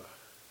member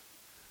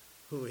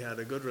who he had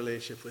a good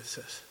relationship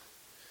with,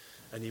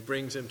 and he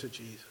brings him to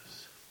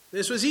Jesus.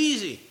 This was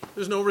easy.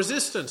 There's no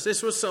resistance.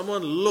 This was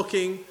someone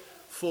looking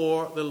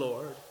for the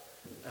Lord.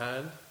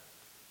 And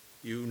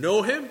you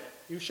know him,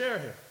 you share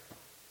him.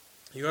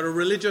 You got a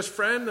religious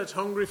friend that's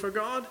hungry for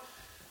God.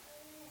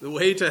 The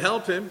way to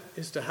help him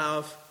is to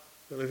have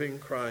the living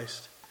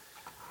Christ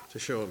to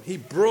show him. He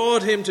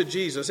brought him to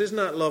Jesus. Isn't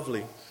that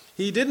lovely?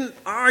 He didn't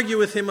argue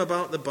with him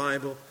about the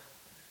Bible.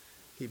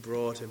 He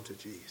brought him to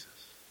Jesus.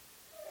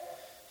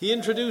 He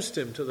introduced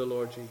him to the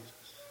Lord Jesus.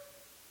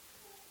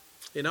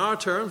 In our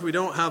terms, we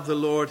don't have the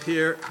Lord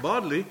here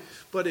bodily,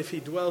 but if he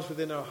dwells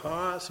within our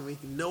hearts and we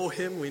know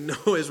him, we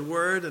know his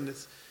word, and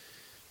it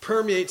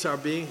permeates our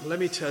being, let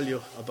me tell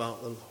you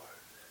about the Lord.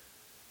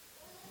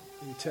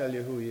 Let me tell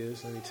you who he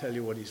is. Let me tell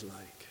you what he's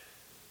like.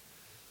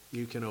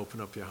 You can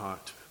open up your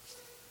heart to him.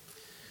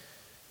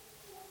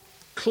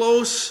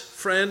 Close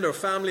friend or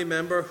family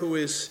member who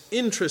is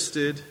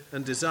interested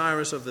and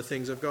desirous of the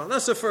things of God.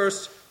 That's the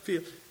first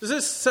field. Is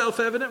this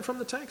self-evident from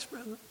the text,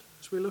 brethren,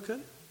 as we look at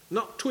it?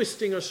 Not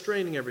twisting or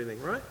straining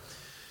everything, right?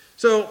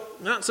 So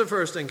that's the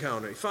first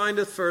encounter. He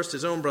findeth first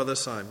his own brother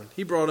Simon.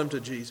 He brought him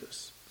to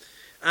Jesus.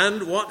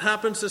 And what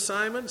happens to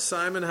Simon?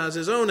 Simon has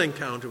his own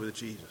encounter with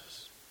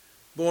Jesus.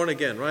 Born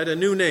again, right? A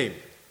new name.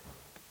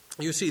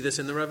 You see this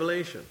in the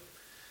Revelation.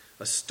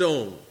 A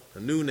stone, a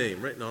new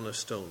name written on a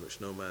stone,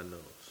 which no man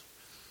knows.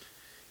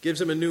 Gives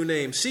him a new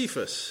name,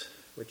 Cephas,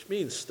 which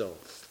means stone.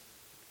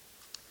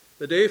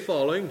 The day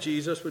following,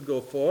 Jesus would go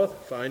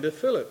forth, findeth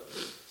Philip.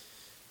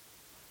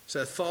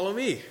 Said, follow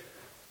me.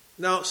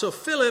 Now, so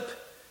Philip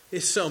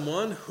is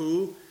someone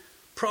who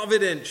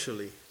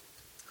providentially,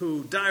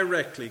 who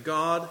directly,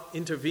 God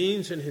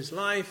intervenes in his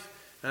life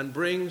and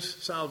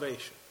brings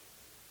salvation.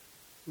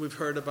 We've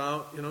heard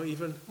about,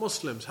 even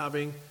Muslims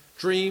having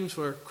dreams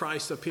where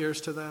Christ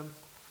appears to them.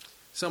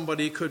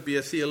 Somebody could be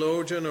a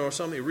theologian or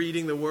somebody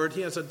reading the word. He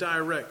has a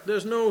direct.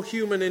 There's no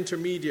human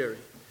intermediary.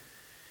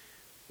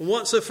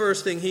 What's the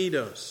first thing he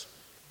does?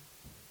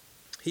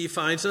 He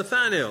finds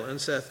Nathanael and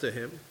saith to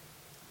him,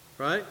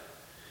 right?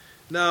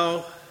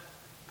 Now,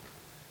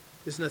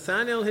 is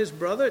Nathanael his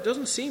brother? It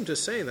doesn't seem to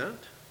say that.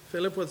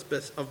 Philip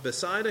of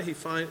Bethsaida, he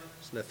finds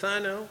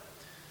Nathanael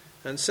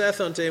and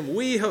saith unto him,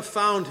 we have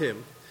found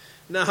him.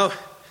 Now,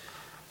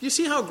 you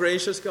see how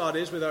gracious God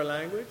is with our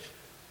language?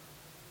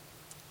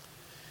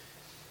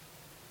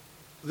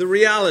 The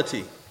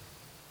reality.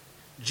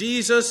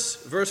 Jesus,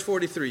 verse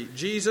 43,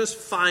 Jesus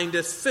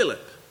findeth Philip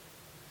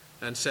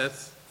and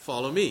saith,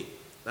 follow me.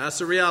 That's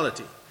the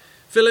reality.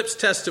 Philip's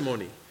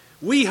testimony.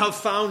 We have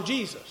found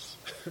Jesus.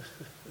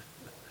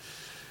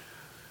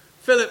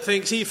 Philip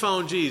thinks he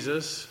found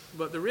Jesus,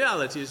 but the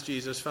reality is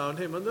Jesus found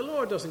him, and the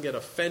Lord doesn't get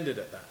offended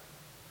at that.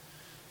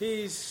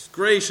 He's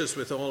gracious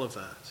with all of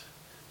that.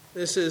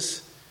 This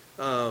is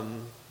where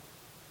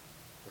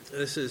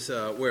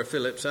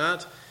Philip's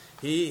at.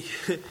 He's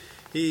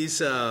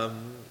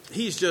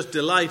just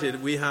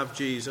delighted we have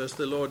Jesus.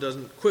 The Lord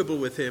doesn't quibble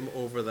with him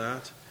over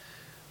that.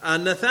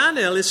 And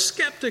Nathanael is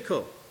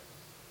skeptical.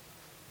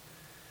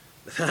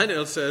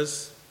 Nathanael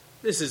says,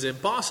 this is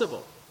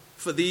impossible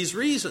for these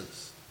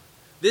reasons.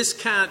 This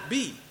can't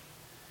be.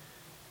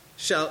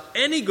 Shall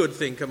any good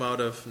thing come out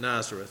of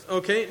Nazareth?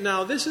 Okay,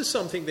 now this is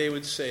something they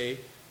would say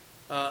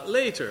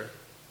later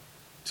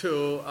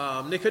to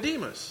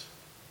Nicodemus.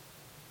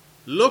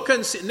 Look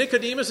and see.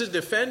 Nicodemus is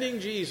defending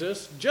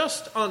Jesus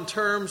just on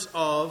terms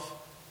of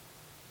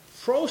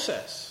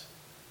process.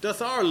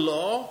 Doth our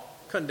law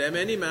condemn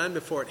any man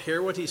before it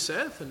hear what he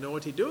saith and know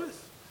what he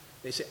doeth?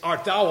 They say,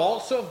 art thou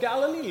also of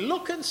Galilee?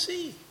 Look and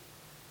see.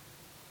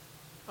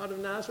 Out of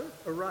Nazareth,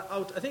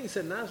 I think he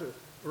said Nazareth,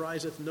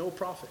 ariseth no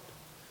prophet.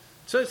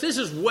 So this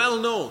is well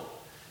known.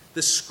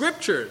 The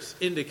scriptures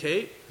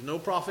indicate no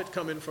prophet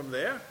coming from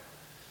there.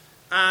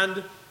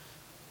 And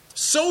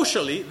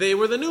socially, they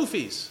were the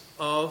Nufis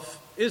of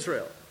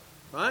Israel,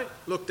 right?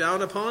 Looked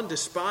down upon,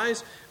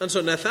 despised. And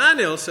so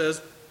Nathanael says,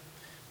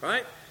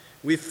 right,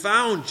 we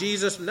found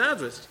Jesus of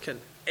Nazareth.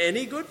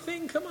 any good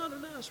thing come out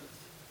of Nazareth?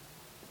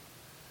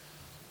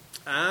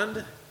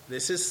 And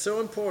this is so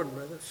important,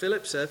 brother.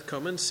 Philip said,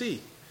 come and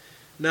see.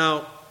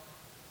 Now,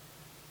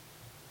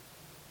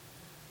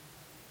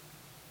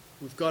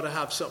 we've got to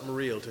have something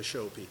real to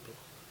show people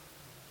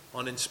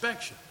on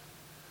inspection.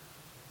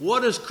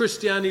 What does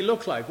Christianity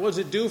look like? What does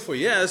it do for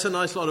you? Yeah, it's a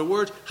nice lot of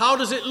words. How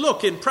does it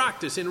look in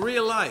practice, in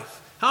real life?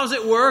 How does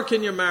it work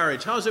in your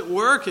marriage? How does it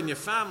work in your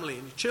family,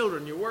 in your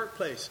children, your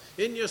workplace,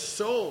 in your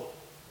soul?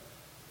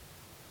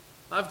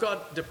 I've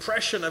got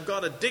depression. I've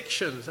got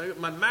addictions.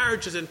 My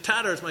marriage is in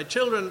tatters. My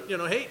children,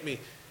 hate me.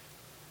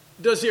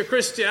 Does your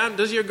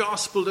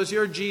gospel, does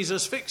your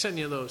Jesus fix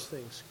any of those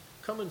things?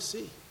 Come and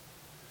see.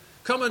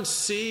 Come and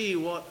see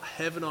what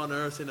heaven on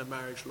earth in a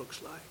marriage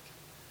looks like.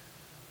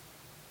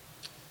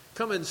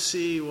 Come and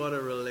see what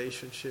a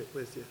relationship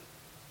with your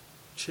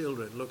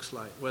children looks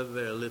like, whether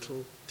they're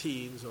little,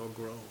 teens, or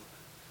grown.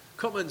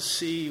 Come and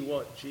see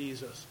what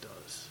Jesus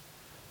does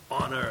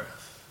on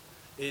earth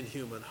in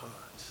human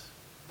hearts.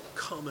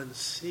 Come and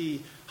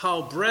see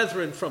how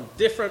brethren from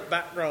different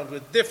backgrounds,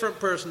 with different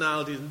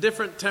personalities and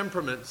different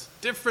temperaments,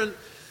 different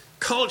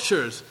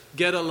cultures,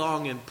 get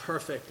along in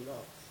perfect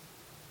love.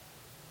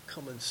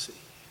 Come and see.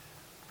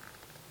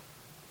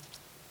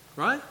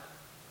 Right?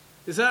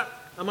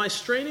 Am I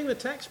straining the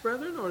text,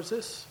 brethren, or does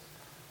this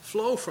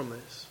flow from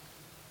this?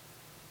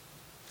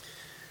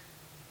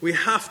 We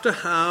have to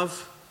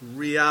have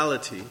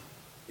reality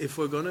if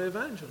we're going to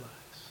evangelize.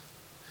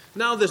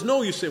 Now, there's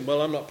no use saying,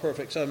 well, I'm not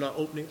perfect, so I'm not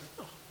opening.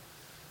 No.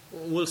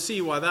 We'll see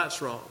why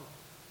that's wrong.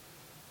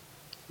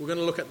 We're going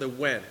to look at the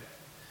when.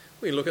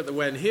 We look at the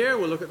when here,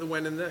 we'll look at the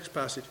when in the next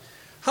passage.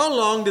 How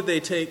long did they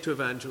take to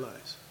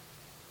evangelize?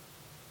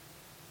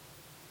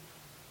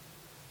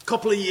 A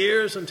couple of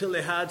years until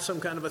they had some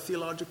kind of a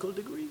theological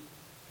degree,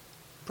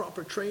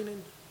 proper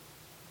training.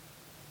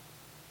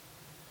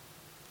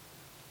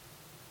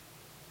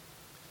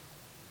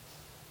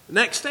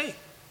 Next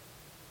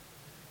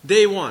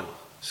day 1.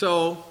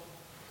 So,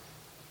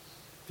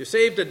 if you're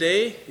saved a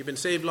day, you've been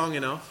saved long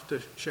enough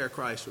to share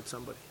Christ with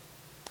somebody.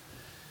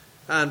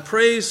 And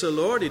praise the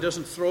Lord, He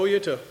doesn't throw you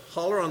to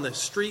holler on the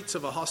streets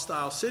of a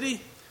hostile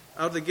city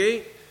out of the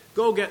gate.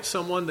 Go get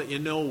someone that you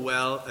know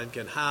well and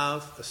can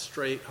have a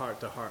straight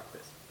heart-to-heart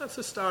with. That's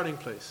the starting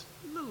place.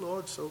 Isn't the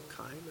Lord so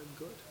kind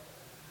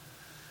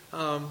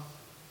and good?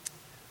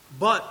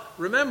 But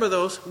remember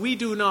those, we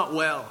do not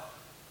well.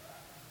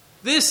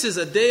 This is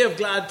a day of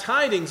glad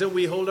tidings that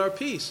we hold our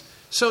peace.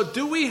 So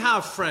do we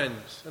have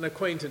friends and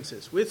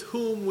acquaintances with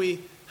whom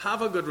we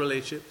have a good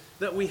relationship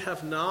that we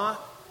have not,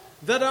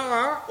 that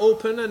are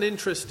open and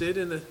interested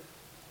in the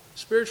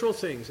spiritual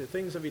things, the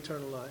things of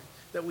eternal life,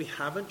 that we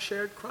haven't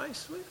shared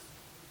Christ with?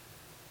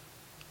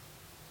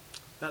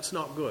 That's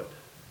not good.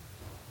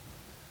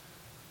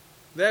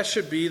 That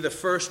should be the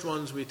first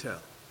ones we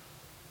tell.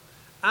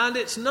 And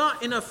it's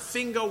not in a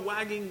finger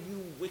wagging,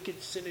 you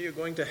wicked sinner, you're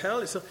going to hell.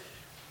 It's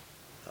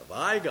have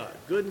I got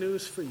good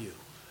news for you?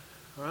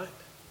 All right?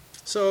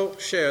 So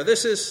share.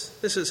 This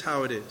is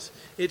how it is.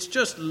 It's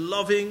just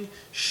loving,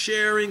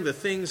 sharing the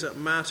things that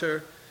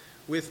matter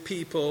with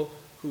people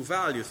who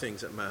value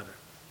things that matter.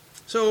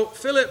 So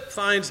Philip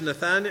finds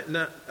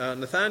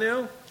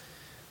Nathanael.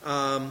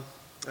 I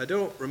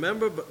don't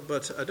remember,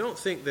 but I don't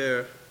think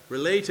they're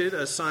related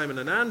as Simon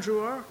and Andrew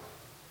are.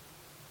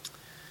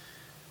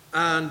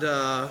 And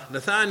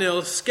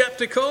Nathanael's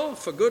skeptical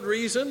for good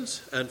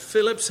reasons, and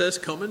Philip says,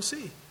 come and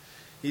see.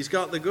 He's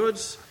got the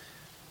goods.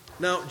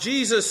 Now,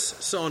 Jesus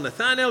saw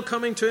Nathanael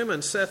coming to him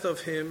and saith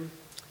of him,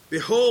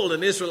 behold,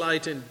 an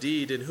Israelite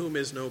indeed, in whom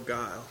is no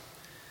guile.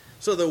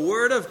 So the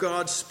word of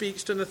God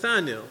speaks to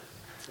Nathanael,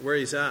 where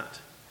he's at.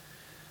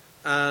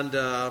 And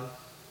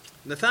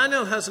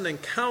Nathanael has an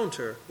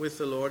encounter with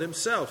the Lord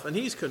himself, and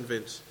he's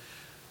convinced.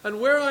 And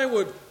where I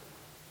would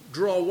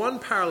draw one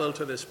parallel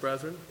to this,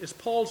 brethren, is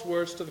Paul's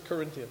words to the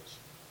Corinthians.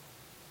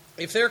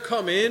 If there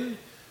come in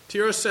to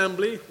your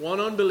assembly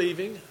one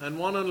unbelieving and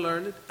one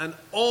unlearned, and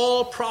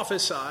all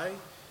prophesy,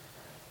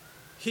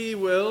 he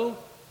will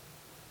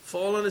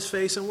fall on his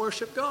face and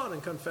worship God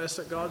and confess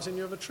that God's in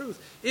you of a truth.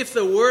 If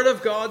the word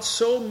of God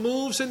so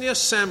moves in the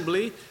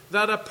assembly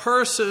that a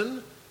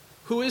person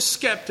who is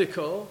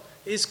skeptical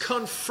is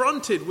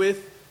confronted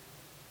with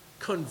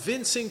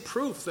convincing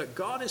proof that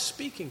God is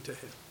speaking to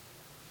him,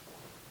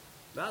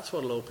 that's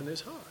what will open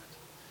his heart.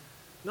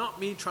 Not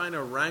me trying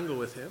to wrangle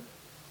with him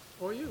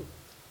or you.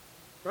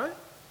 Right?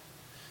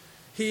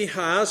 He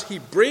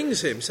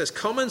brings him, says,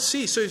 come and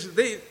see. So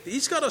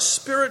he's got a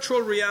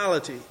spiritual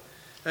reality,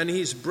 and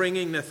he's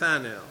bringing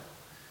Nathanael.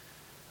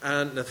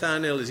 And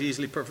Nathanael is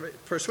easily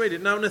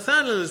persuaded. Now,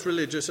 Nathanael is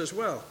religious as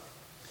well.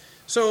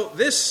 So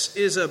this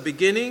is a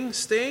beginning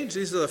stage.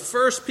 These are the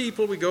first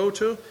people we go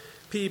to,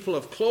 people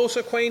of close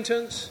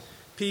acquaintance,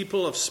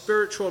 people of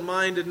spiritual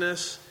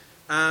mindedness,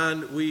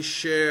 and we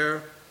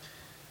share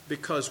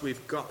because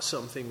we've got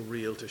something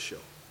real to show.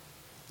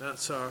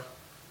 That's our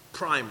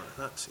primer.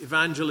 That's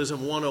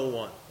Evangelism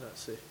 101.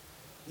 That's the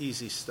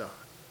easy start.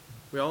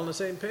 We all on the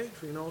same page?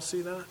 We can all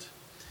see that?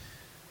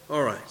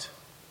 All right.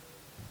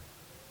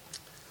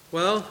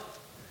 Well,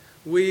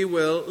 we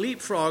will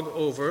leapfrog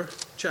over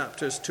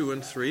chapters 2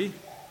 and 3,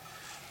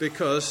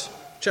 because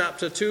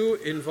chapter 2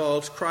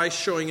 involves Christ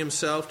showing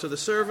himself to the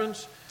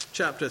servants.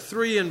 Chapter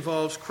 3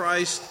 involves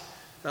Christ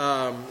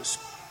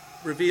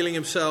revealing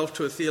himself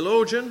to a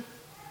theologian.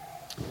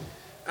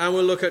 And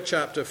we'll look at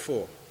chapter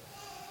 4.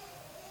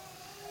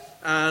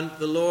 And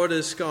the Lord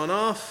has gone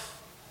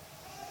off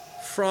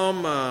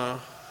from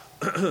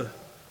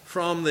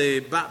the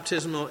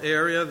baptismal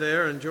area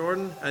there in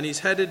Jordan, and he's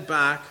headed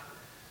back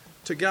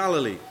to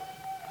Galilee.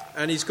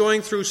 And he's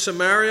going through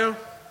Samaria.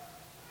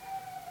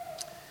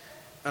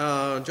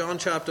 John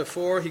chapter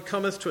 4, he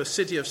cometh to a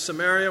city of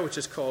Samaria, which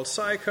is called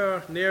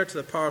Sychar, near to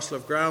the parcel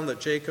of ground that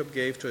Jacob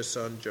gave to his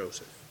son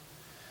Joseph.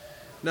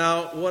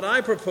 Now, what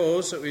I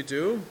propose that we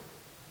do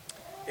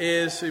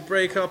is we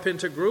break up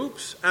into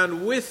groups,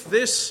 and with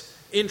this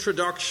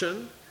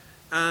introduction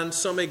and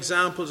some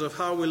examples of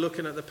how we're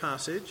looking at the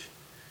passage,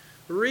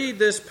 read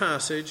this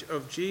passage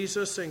of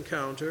Jesus'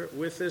 encounter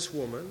with this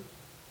woman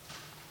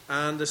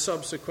and the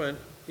subsequent,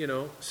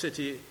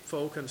 city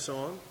folk and so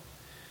on,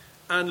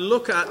 and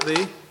look at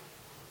the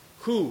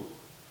who.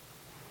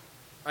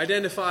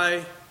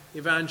 Identify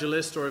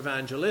evangelist or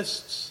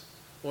evangelists,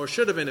 or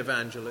should have been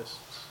evangelists.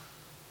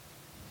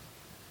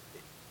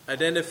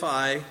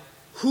 Identify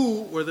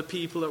who were the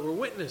people that were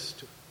witnessed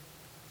to.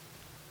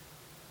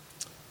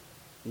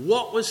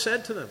 What was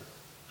said to them?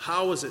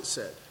 How was it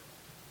said?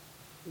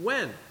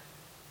 When?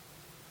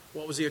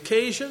 What was the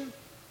occasion?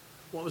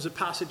 What was the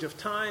passage of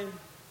time?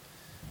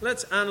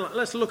 Let's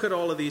look at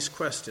all of these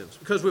questions,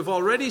 because we've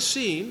already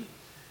seen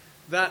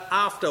that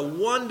after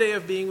one day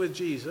of being with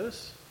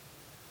Jesus,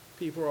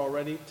 people are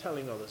already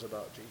telling others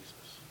about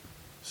Jesus.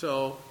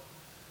 So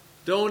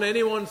don't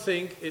anyone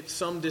think it's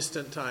some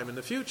distant time in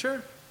the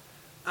future.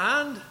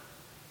 And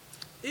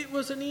it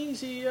was an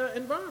easy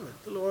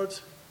environment. The Lord,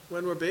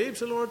 when we're babes,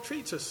 the Lord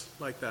treats us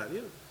like that.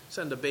 You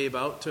send a babe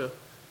out to,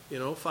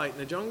 fight in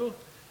the jungle.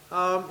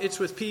 It's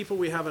with people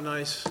we have a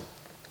nice,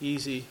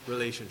 easy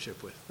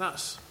relationship with.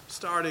 That's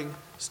starting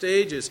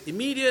stage is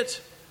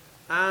immediate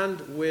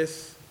and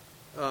with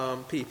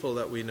people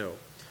that we know.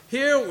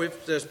 Here,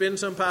 there's been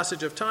some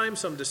passage of time,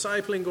 some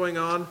discipling going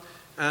on,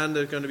 and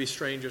there are going to be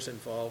strangers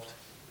involved.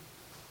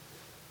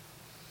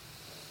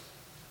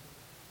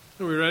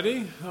 Are we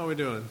ready? How are we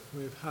doing?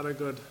 We've had a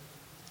good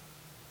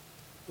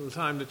little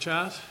time to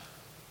chat.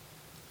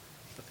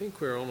 I think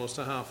we're almost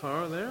a half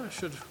hour there.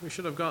 We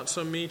should have got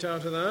some meat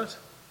out of that.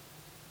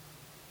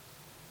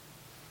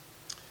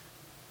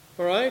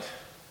 All right.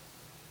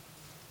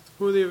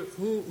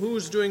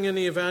 Who's doing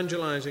any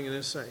evangelizing in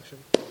this section?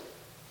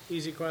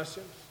 Easy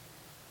questions.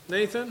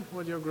 Nathan,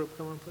 what did your group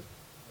come up with?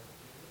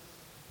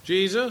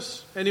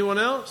 Jesus. Anyone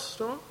else?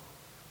 Storm?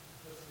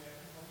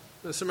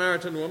 The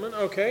Samaritan woman.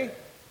 Okay.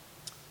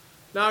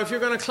 Now, if you're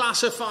going to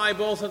classify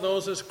both of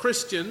those as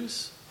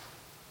Christians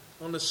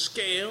on the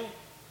scale,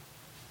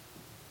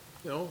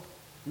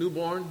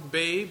 newborn,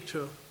 babe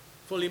to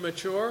fully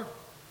mature,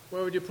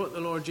 where would you put the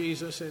Lord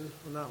Jesus in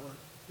on that one?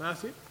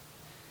 Matthew?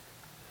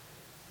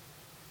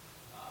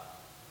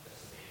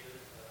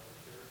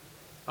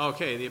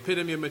 Okay, the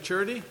epitome of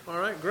maturity. All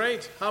right,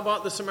 great. How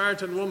about the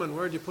Samaritan woman?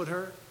 Where would you put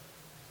her?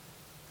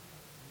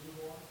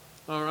 Newborn.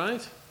 All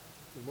right.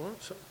 Newborn.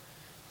 So,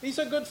 these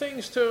are good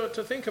things to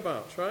think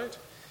about, right?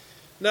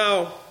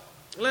 Now,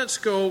 let's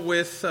go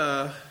with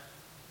who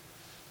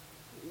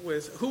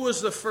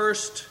was the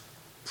first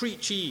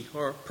preachee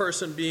or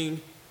person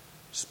being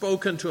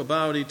spoken to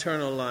about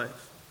eternal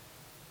life?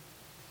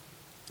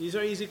 These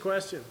are easy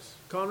questions.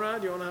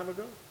 Conrad, you want to have a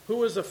go? Who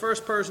was the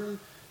first person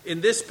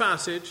in this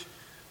passage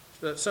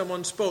that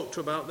someone spoke to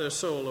about their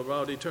soul,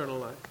 about eternal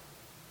life?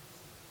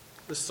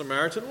 The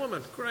Samaritan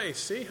woman. Great.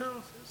 See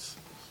how it's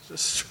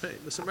just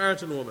straight. The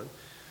Samaritan woman.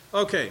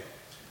 Okay,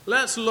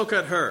 let's look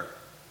at her.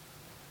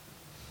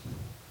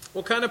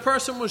 What kind of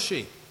person was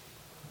she?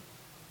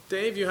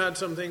 Dave, you had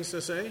some things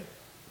to say.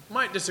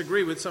 Might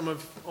disagree with some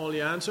of all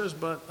the answers,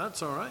 but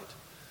that's all right.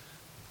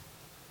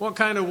 What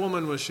kind of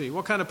woman was she?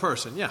 What kind of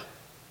person? Yeah. I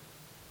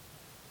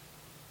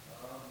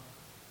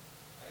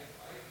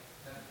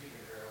haven't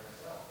figured her out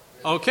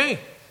myself. Okay.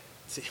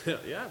 See,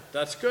 yeah,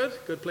 that's good.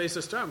 Good place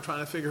to start. I'm trying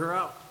to figure her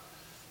out.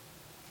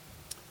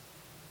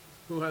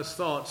 Who has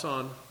thoughts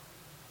on...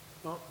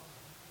 Oh,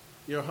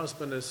 your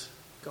husband has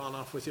gone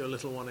off with your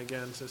little one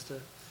again,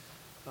 sister.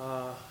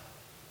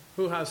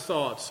 Who has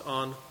thoughts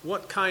on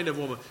what kind of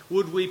woman?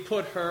 Would we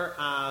put her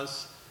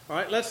as... All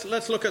right,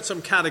 let's look at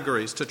some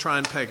categories to try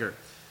and peg her.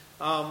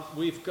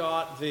 We've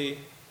got the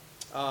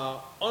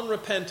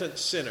unrepentant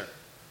sinner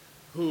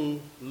who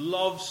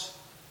loves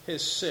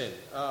his sin.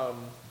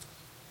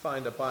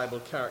 Find a Bible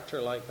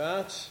character like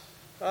that.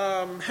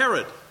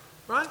 Herod,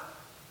 right?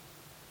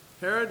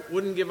 Herod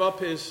wouldn't give up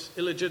his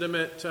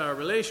illegitimate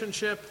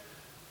relationship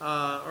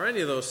or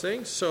any of those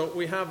things. So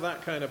we have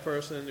that kind of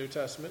person in the New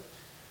Testament.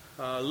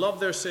 Love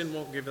their sin,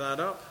 won't give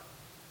that up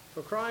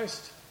for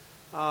Christ.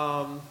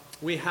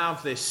 We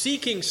have the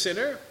seeking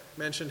sinner,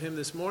 mentioned him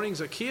this morning,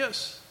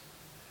 Zacchaeus.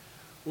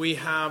 We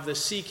have the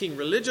seeking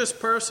religious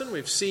person,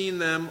 we've seen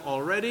them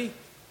already.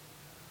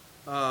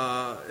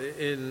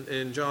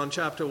 in John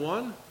chapter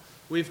 1.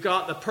 We've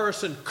got the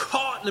person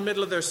caught in the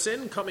middle of their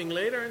sin coming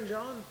later in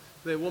John.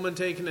 The woman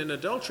taken in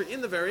adultery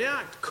in the very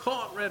act,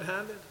 caught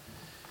red-handed.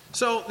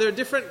 So there are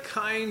different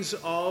kinds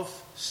of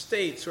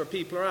states where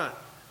people are at.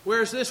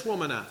 Where's this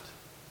woman at?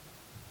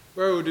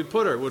 Where would we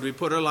put her? Would we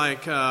put her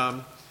like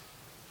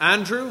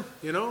Andrew?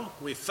 You know,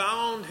 we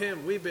found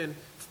him. We've been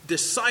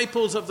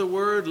disciples of the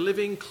word,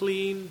 living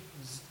clean,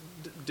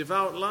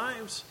 devout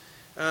lives.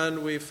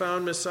 And we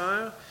found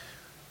Messiah.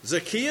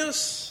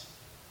 Zacchaeus,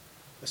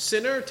 a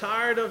sinner,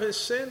 tired of his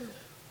sin.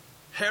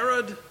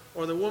 Herod,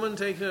 or the woman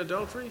taken in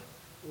adultery.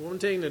 The woman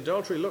taken in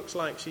adultery looks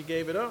like she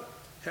gave it up.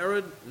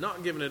 Herod,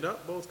 not giving it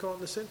up, both caught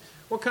in the sin.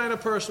 What kind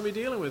of person are we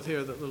dealing with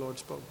here that the Lord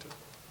spoke to?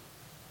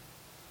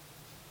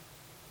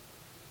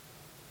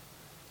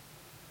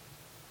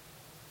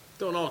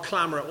 Don't all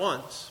clamor at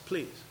once,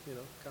 please. You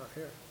know, can't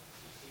hear.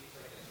 She seems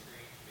like a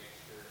strange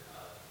mixture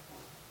of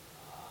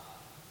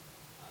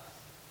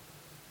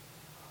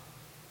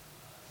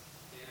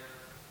sinner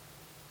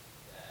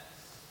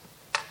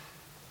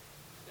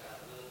that's got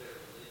a little bit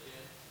of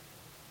religion,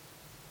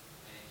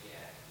 and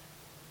yet,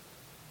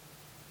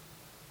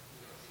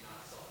 she's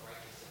not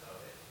self-righteous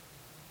about it.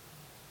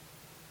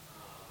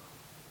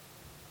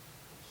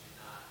 She's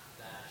not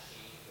that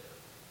ashamed of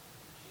it.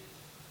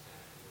 She's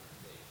kind of doing her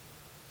thing.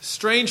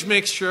 Strange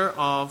mixture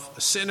of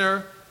a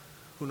sinner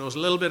who knows a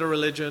little bit of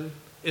religion,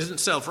 isn't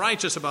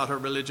self-righteous about her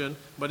religion,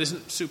 but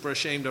isn't super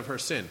ashamed of her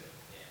sin.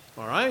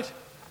 All right?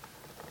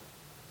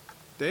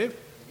 Dave?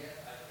 Yeah,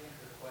 I think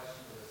the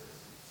question was a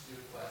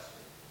astute question.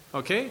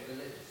 Okay.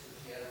 Religious.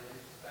 So she had a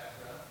religious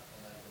background,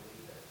 and I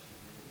believe that she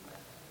really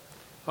meant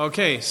that.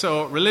 Okay,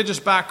 so religious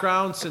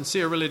background,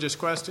 sincere religious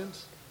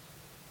questions.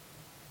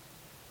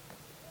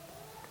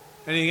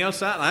 Anything else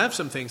to add? I have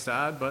some things to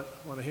add, but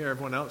I want to hear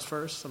everyone else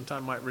first.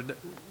 Sometime might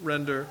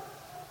render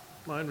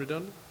mine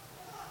redundant.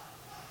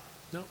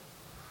 No?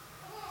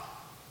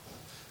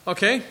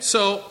 Okay,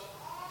 so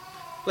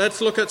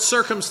let's look at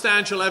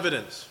circumstantial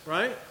evidence,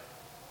 right?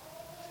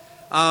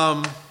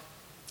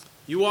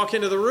 You walk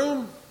into the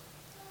room.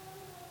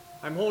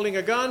 I'm holding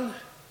a gun.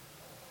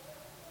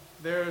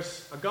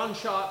 There's a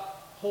gunshot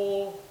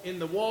hole in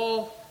the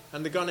wall,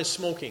 and the gun is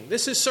smoking.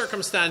 This is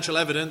circumstantial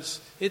evidence.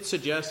 It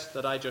suggests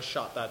that I just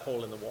shot that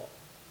hole in the wall.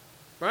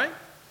 Right?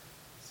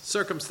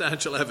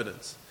 Circumstantial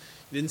evidence.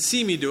 You didn't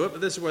see me do it,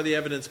 but this is where the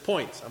evidence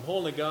points. I'm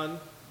holding a gun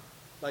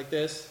like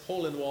this,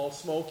 hole in the wall,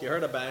 smoke, you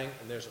heard a bang,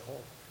 and there's a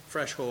hole.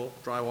 Fresh hole,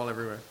 drywall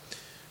everywhere.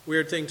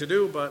 Weird thing to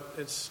do, but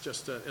it's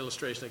just an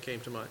illustration that came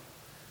to mind.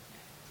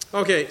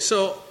 Okay,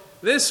 so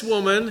this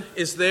woman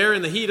is there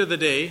in the heat of the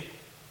day,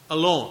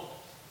 alone.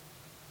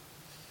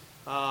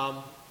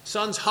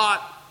 Sun's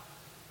hot,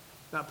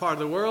 that part of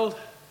the world,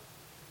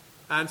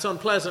 and it's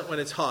unpleasant when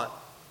it's hot.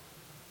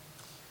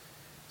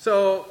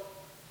 So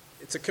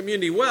it's a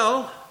community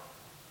well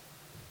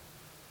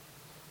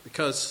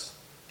because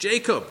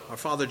Jacob, our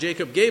father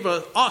Jacob, gave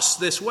us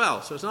this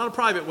well. So it's not a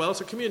private well,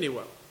 it's a community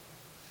well.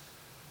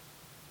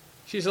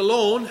 She's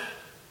alone,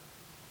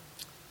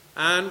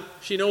 and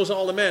she knows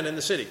all the men in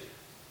the city.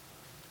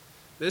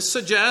 This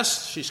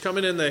suggests she's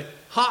coming in the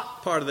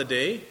hot part of the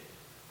day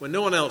when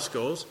no one else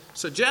goes,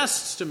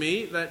 suggests to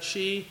me that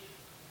she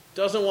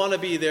doesn't want to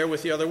be there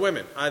with the other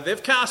women. Either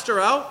they've cast her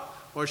out,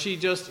 or she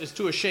just is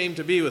too ashamed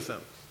to be with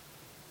them.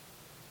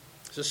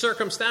 It's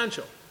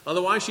circumstantial.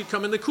 Otherwise, she'd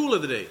come in the cool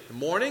of the day, the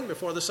morning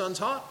before the sun's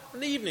hot, or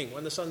in the evening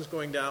when the sun's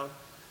going down.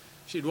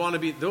 She'd want to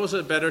be, those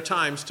are better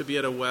times to be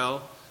at a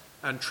well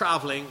and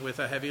traveling with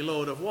a heavy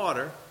load of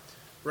water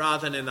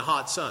rather than in the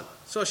hot sun.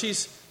 So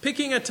she's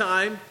picking a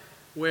time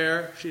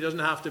where she doesn't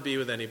have to be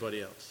with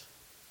anybody else.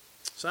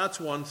 So that's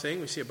one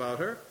thing we see about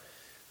her.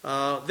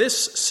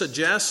 This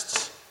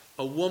suggests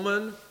a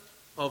woman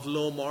of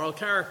low moral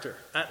character,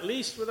 at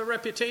least with a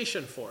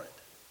reputation for it.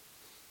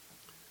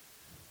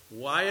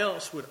 Why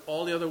else would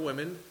all the other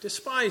women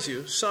despise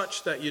you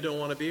such that you don't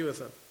want to be with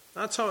them?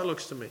 That's how it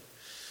looks to me.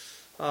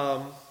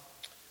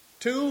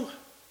 2,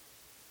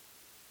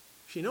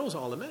 she knows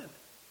all the men.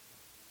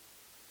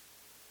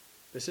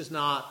 This is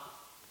not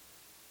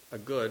a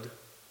good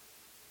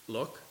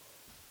look.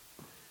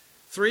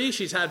 3,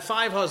 she's had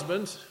 5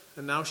 husbands,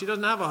 and now she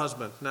doesn't have a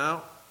husband.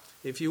 Now,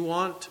 if you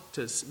want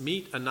to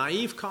meet a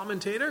naive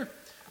commentator,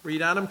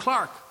 read Adam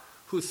Clarke,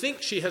 who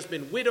thinks she has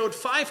been widowed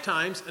 5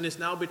 times and is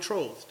now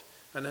betrothed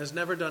and has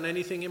never done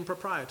anything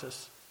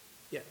improprietous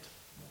yet.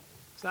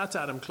 So that's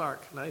Adam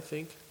Clarke, and I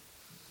think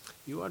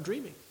you are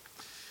dreaming.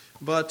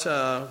 But,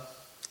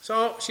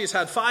 so she's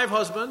had 5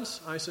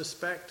 husbands, I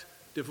suspect,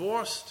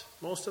 divorced,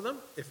 most of them,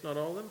 if not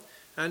all of them,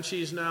 and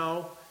she's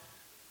now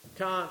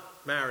can't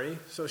marry,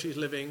 so she's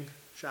living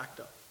shacked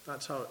up.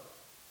 That's how it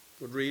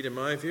would read in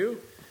my view.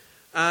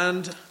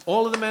 And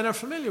all of the men are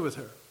familiar with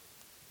her.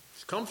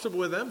 She's comfortable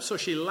with them, so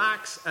she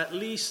lacks at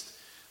least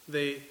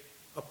the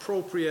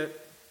appropriate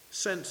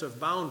sense of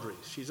boundaries.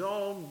 She's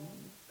all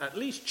at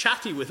least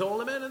chatty with all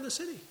the men in the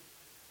city.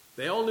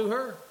 They all knew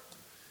her.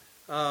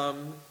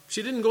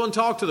 She didn't go and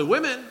talk to the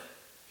women.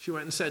 She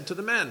went and said to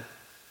the men,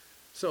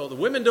 So the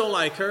women don't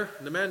like her,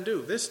 and the men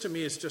do. This, to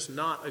me, is just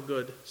not a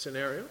good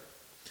scenario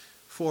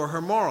for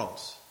her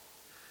morals.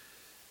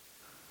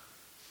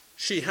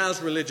 She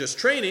has religious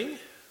training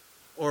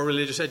or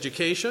religious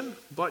education,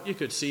 but you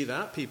could see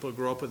that. People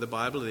grow up with the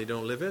Bible, they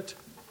don't live it.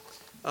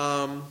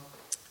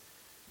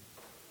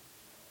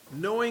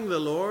 Knowing the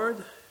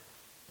Lord,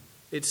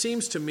 it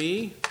seems to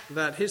me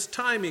that his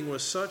timing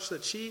was such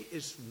that she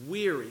is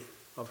weary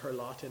of her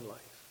lot in life.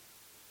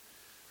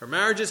 Her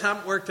marriages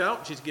haven't worked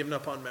out. She's given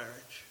up on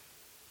marriage.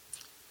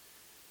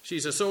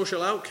 She's a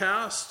social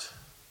outcast,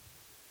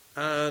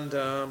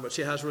 but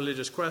she has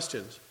religious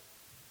questions.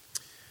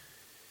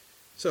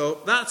 So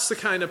that's the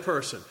kind of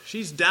person.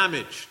 She's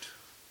damaged.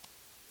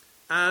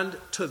 And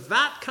to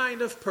that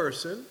kind of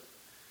person,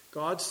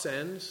 God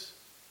sends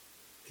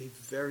a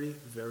very,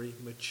 very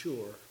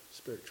mature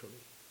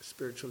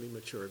spiritually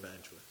mature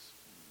evangelist.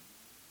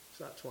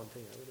 So that's one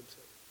thing I would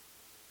observe.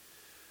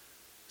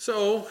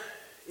 So,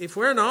 if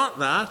we're not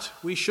that,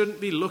 we shouldn't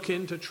be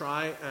looking to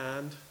try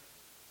and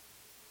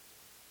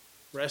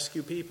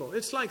rescue people.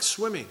 It's like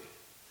swimming.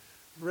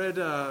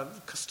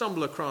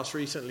 Stumbled across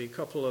recently a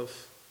couple of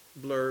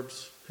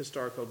blurbs,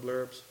 historical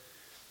blurbs.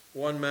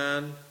 One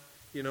man,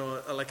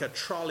 like a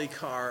trolley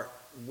car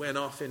went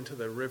off into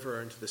the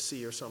river, into the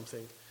sea or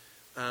something.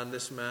 And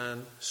this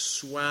man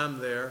swam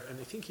there, and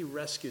I think he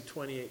rescued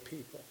 28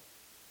 people.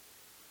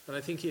 And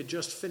I think he had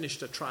just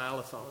finished a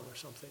triathlon or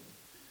something.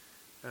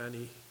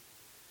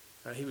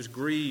 And he was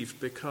grieved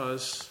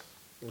because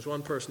there was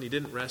one person he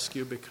didn't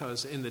rescue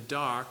because in the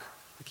dark,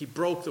 he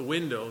broke the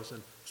windows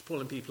and was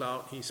pulling people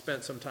out. He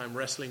spent some time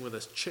wrestling with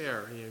his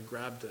chair. He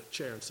grabbed a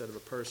chair instead of a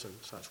person.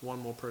 So that's one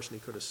more person he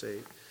could have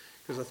saved.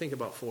 Because I think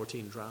about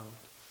 14 drowned.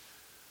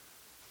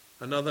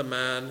 Another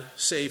man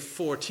saved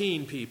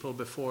 14 people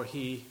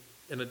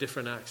in a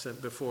different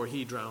accent, before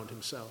he drowned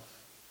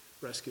himself.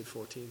 Rescued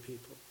 14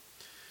 people.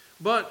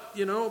 But,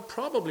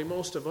 probably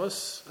most of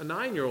us, a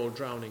 9-year-old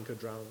drowning could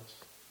drown us.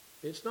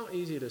 It's not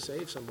easy to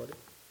save somebody.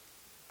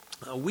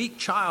 A weak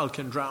child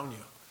can drown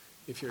you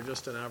if you're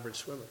just an average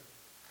swimmer.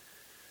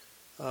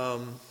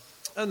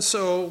 And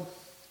so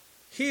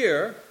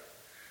here,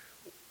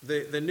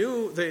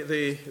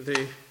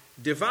 the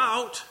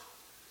devout,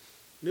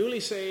 newly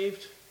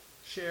saved,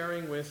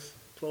 sharing with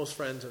close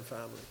friends and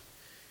family.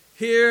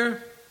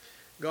 Here,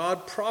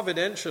 God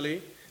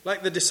providentially,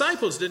 like the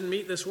disciples didn't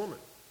meet this woman.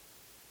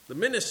 The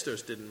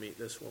ministers didn't meet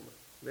this woman.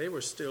 They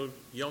were still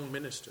young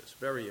ministers,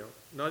 very young.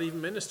 Not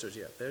even ministers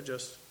yet. They're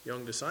just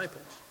young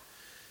disciples.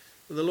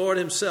 The Lord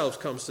himself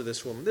comes to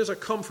this woman. There's a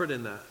comfort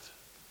in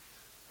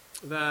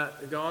that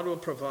God will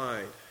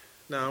provide.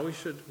 Now, we're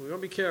going to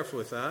be careful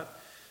with that.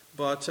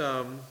 But,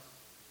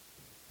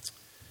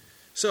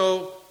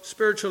 so,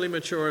 spiritually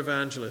mature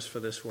evangelist for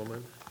this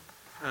woman.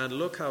 And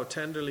look how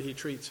tenderly he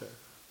treats her.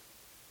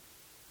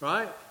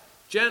 Right?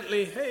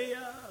 Gently, hey,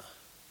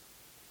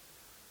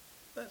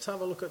 let's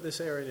have a look at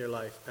this area in your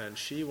life. And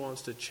she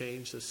wants to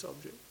change the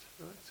subject.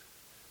 Right?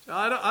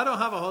 I don't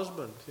have a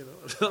husband.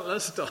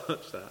 Let's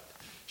dodge that.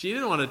 She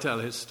didn't want to tell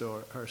her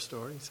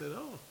story. He said,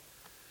 oh.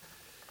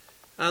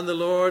 And the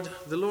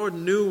Lord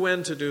knew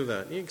when to do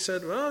that. He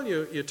said, well,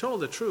 you told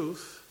the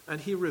truth.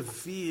 And he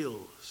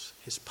reveals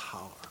his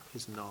power,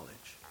 his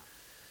knowledge.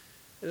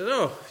 He said,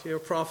 oh, you're a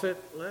prophet.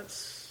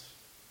 Let's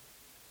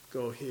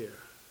go here.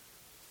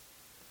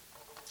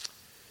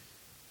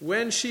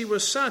 When she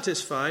was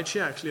satisfied, she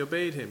actually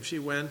obeyed him. She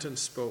went and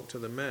spoke to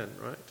the men,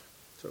 right?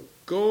 So,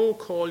 go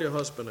call your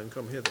husband and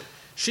come hither.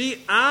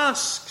 She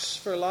asks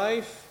for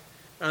life,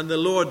 and the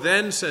Lord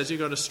then says, you've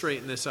got to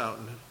straighten this out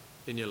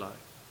in your life.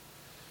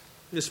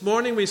 This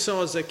morning we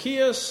saw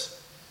Zacchaeus,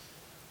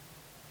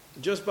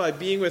 just by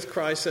being with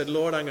Christ, said,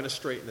 Lord, I'm going to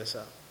straighten this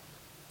out.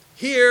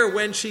 Here,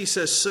 when she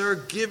says, sir,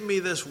 give me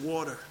this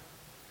water.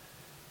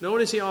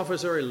 Notice he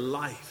offers her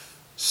life,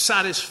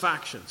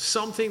 satisfaction,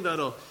 something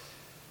that'll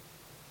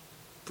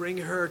bring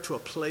her to a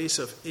place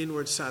of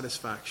inward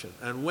satisfaction.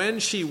 And when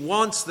she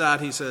wants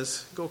that, he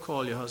says, go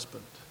call your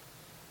husband.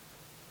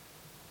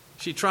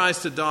 She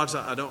tries to dodge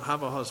that. I don't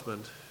have a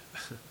husband.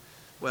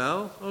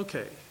 Well,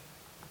 okay.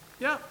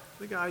 Yeah,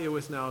 the guy you're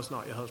with now is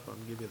not your husband.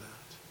 I'll give you that.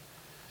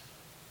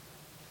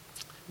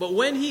 But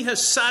when he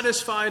has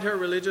satisfied her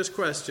religious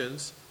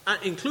questions,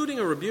 including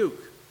a rebuke,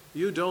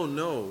 you don't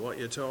know what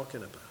you're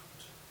talking about.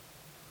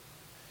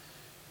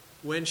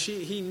 When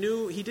he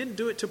knew, he didn't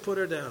do it to put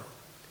her down.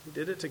 He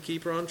did it to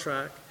keep her on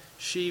track.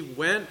 She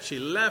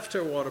left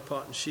her water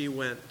pot and she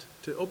went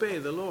to obey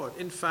the Lord.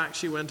 In fact,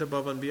 she went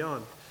above and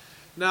beyond.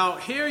 Now,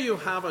 here you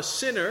have a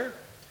sinner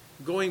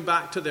going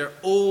back to their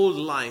old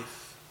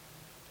life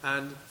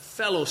and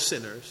fellow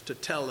sinners to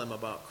tell them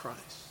about Christ.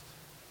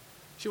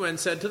 She went and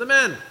said to the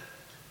men,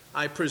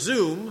 I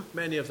presume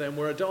many of them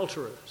were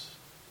adulterers.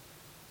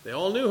 They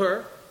all knew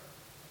her.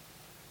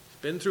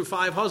 She's been through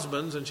 5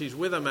 husbands and she's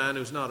with a man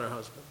who's not her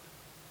husband.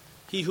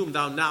 He whom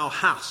thou now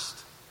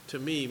hast, to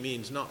me,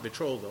 means not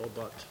betrothal,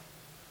 but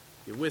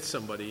you're with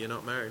somebody you're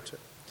not married to.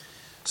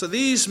 So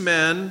these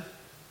men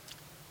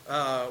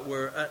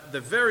were at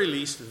the very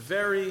least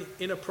very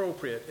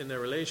inappropriate in their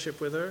relationship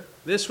with her.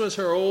 This was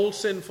her old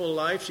sinful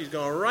life. She's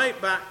gone right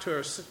back to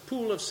her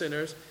pool of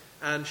sinners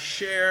and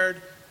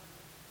shared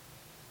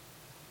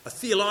a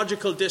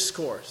theological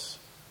discourse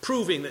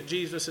proving that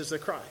Jesus is the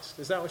Christ.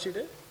 Is that what she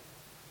did?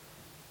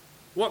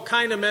 What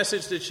kind of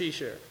message did she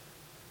share?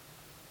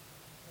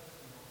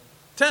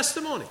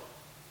 Testimony.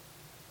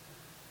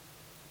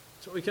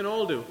 That's what we can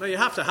all do. Now, you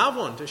have to have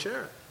one to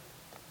share it.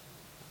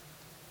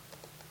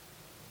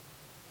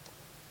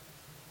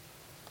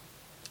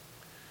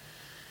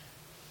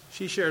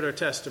 She shared her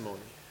testimony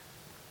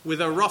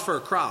with a rougher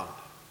crowd.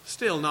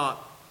 Still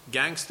not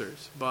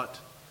gangsters, but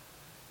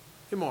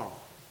immoral.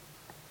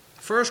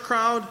 First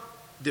crowd,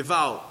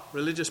 devout,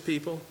 religious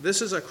people.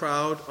 This is a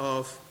crowd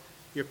of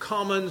your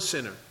common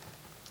sinner.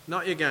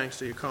 Not your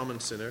gangster, your common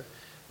sinner.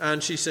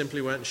 And she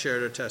simply went and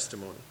shared her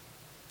testimony.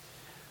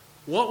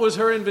 What was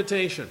her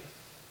invitation?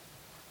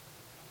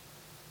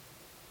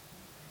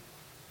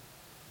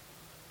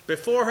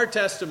 Before her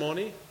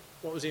testimony,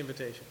 what was the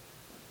invitation?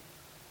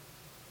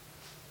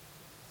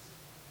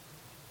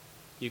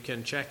 You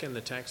can check in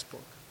the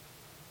textbook.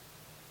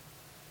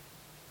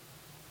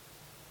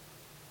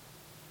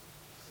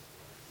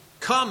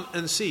 Come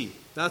and see.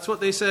 That's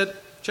what they said,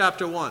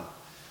 chapter 1.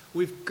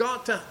 We've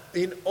got to,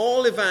 in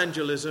all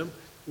evangelism,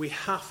 we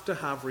have to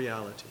have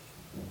reality.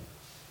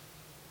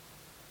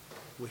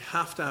 We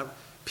have to have,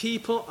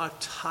 people are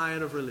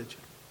tired of religion.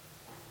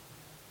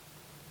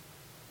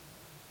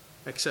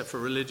 Except for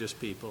religious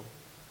people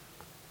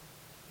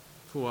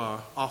who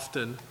are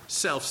often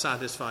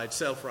self-satisfied,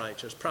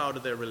 self-righteous, proud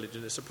of their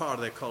religion. It's a part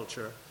of their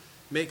culture.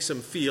 Makes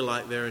them feel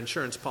like their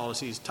insurance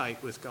policy is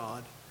tight with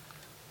God.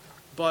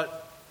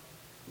 But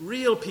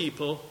real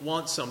people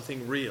want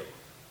something real.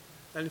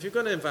 And if you're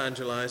going to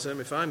evangelize them,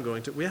 if I'm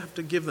going to, we have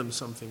to give them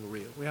something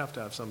real. We have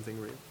to have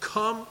something real.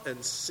 Come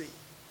and see.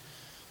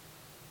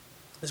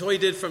 That's what he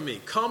did for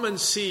me. Come and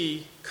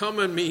see. Come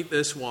and meet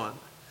this one.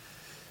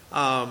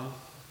 A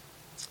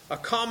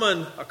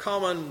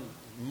common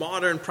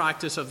modern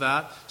practice of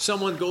that,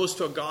 someone goes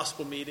to a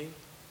gospel meeting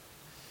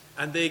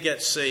and they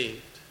get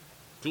saved,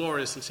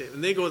 gloriously saved.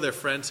 And they go to their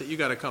friend and say, you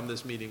got to come to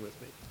this meeting with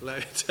me. Let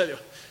me tell you.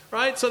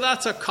 Right? So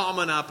that's a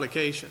common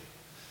application.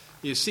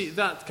 You see,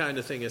 that kind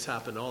of thing has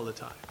happened all the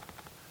time.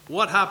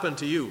 What happened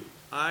to you?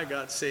 I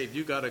got saved.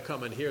 You got to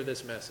come and hear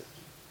this message.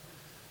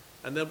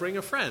 And they'll bring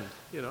a friend,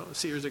 a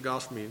series of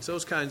gospel meetings.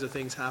 Those kinds of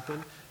things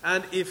happen.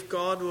 And if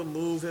God will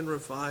move in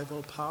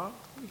revival power,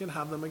 we can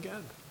have them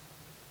again.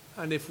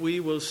 And if we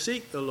will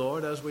seek the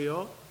Lord as we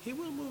ought, he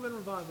will move in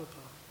revival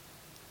power.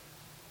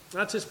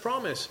 That's his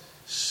promise.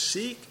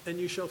 Seek and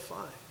you shall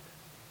find.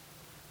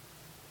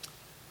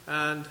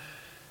 And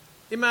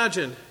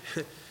imagine,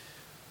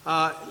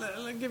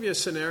 I'll give you a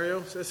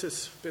scenario. This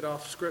is a bit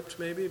off script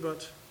maybe,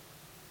 but,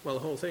 well,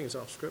 the whole thing is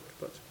off script.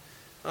 But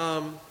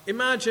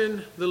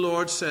imagine the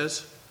Lord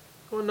says,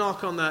 go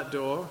knock on that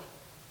door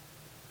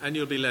and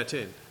you'll be let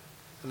in.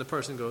 And the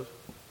person goes,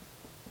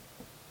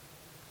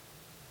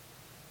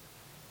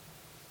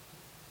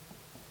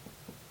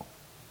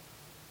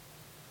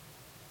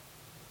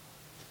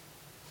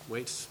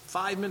 waits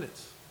 5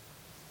 minutes,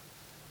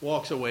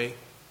 walks away.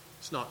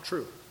 It's not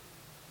true.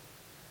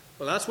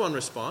 Well, that's one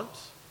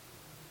response.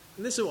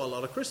 And this is what a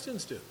lot of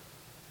Christians do.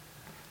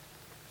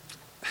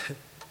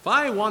 If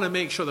I want to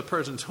make sure the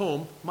person's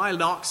home, my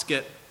knocks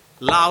get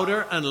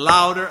louder and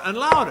louder and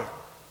louder.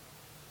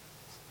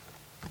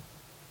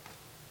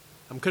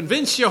 I'm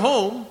convinced you're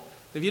home.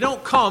 If you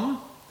don't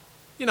come,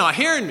 you're not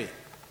hearing me.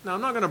 Now,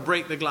 I'm not going to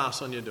break the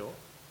glass on your door.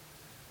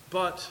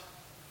 But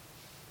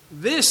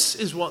this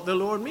is what the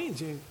Lord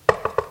means.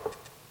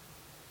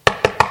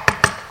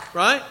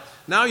 Right?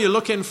 Now you're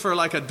looking for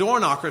like a door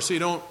knocker so you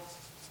don't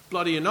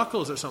bloody your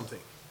knuckles or something.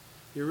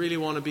 You really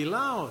want to be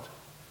loud.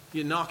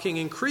 Your knocking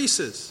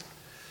increases.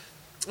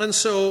 And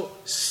so,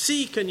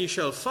 seek and you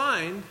shall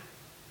find.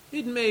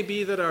 It may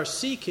be that our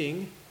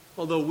seeking,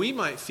 although we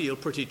might feel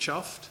pretty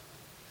chuffed,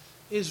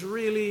 is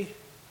really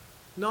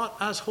not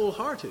as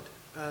wholehearted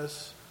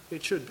as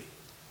it should be.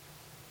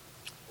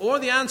 Or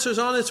the answer's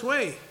on its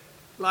way,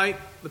 like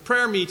the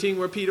prayer meeting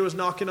where Peter was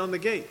knocking on the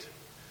gate.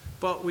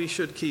 But we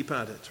should keep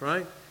at it,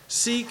 right?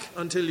 Seek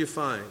until you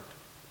find.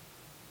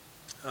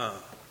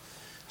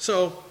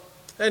 So,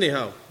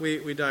 anyhow,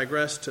 we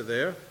digress to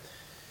there.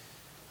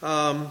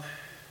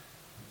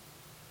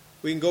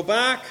 We can go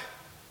back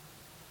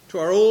to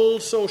our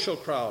old social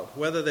crowd,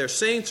 whether they're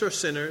saints or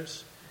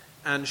sinners,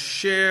 and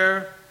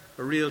share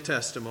a real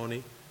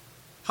testimony.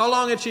 How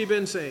long had she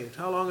been saved?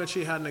 How long had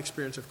she had an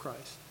experience of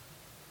Christ?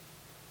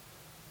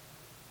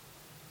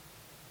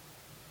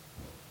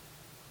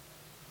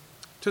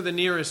 To the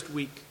nearest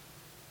week.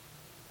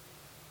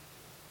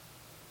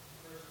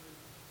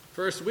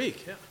 First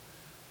week, yeah.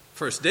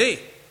 First day.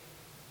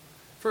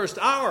 First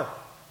hour.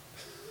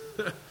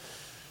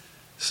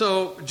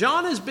 So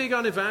John is big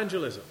on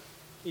evangelism.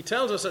 He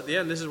tells us at the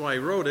end, this is why he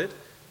wrote it,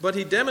 but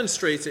he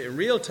demonstrates it in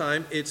real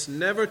time. It's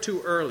never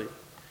too early.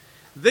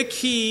 The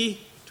key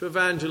to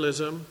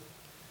evangelism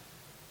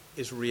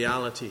is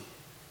reality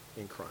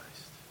in Christ.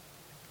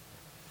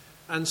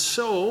 And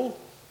so,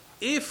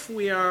 if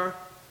we are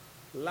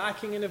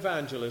lacking in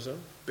evangelism,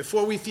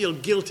 before we feel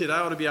guilty that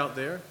I ought to be out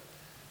there,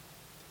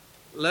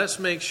 let's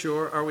make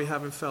sure, are we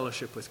having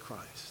fellowship with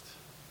Christ?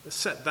 Let's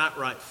set that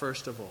right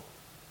first of all.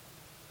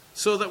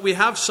 So that we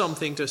have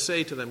something to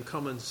say to them,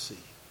 come and see.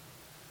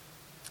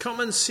 Come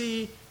and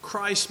see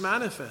Christ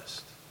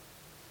manifest.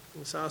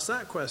 Let's ask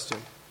that question.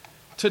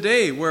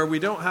 Today, where we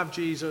don't have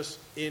Jesus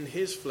in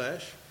his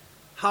flesh,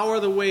 how are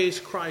the ways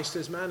Christ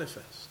is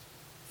manifest?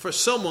 For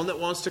someone that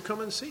wants to come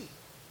and see.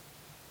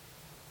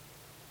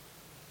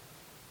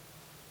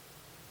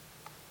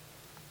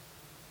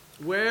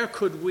 Where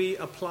could we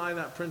apply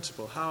that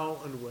principle? How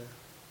and where?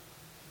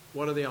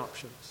 What are the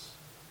options?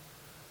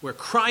 Where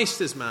Christ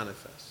is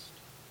manifest.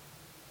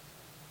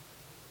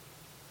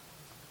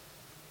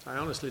 I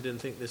honestly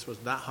didn't think this was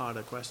that hard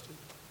a question.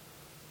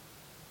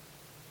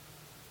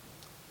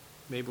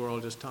 Maybe we're all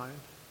just tired.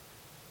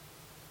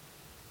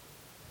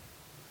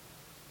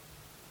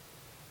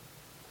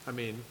 I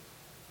mean,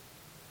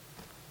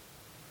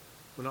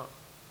 we're not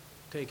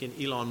taking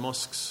Elon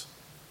Musk's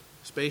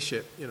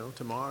spaceship,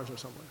 to Mars or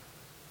somewhere.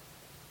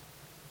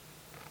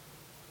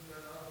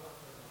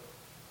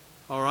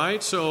 All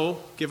right,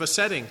 so give a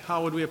setting.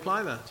 How would we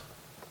apply that?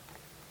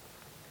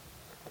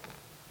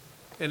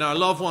 In our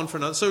love one for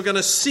another. So we're going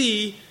to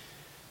see,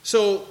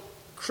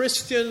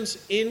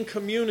 Christians in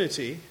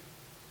community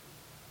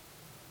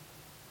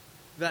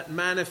that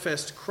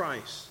manifest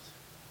Christ.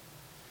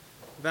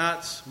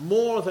 That's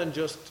more than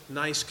just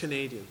nice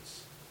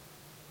Canadians.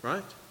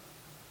 Right?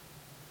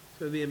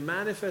 So the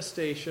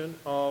manifestation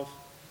of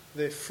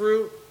the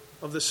fruit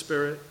of the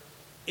Spirit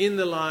in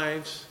the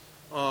lives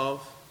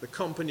of the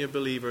company of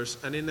believers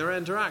and in their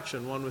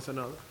interaction one with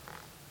another.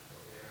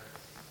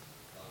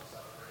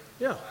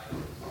 Yeah.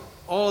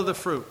 All of the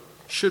fruit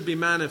should be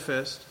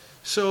manifest.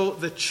 So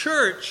the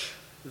church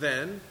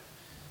then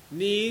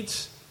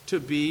needs to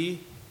be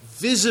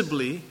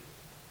visibly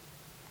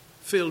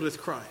filled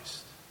with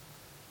Christ.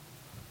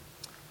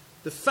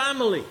 The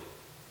family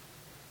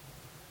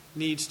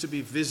needs to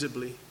be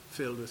visibly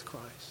filled with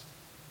Christ.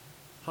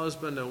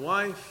 Husband and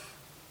wife,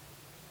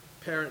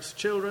 parents,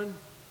 children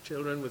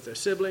with their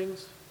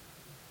siblings,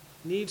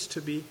 needs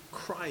to be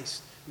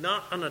Christ,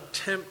 not an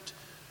attempt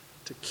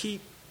to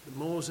keep the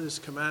Moses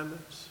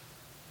commandments,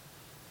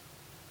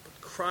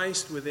 but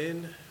Christ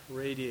within,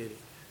 radiating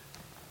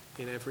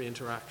in every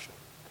interaction.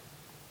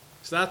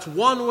 So that's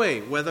one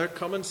way, whether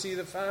come and see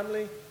the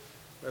family,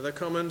 whether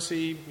come and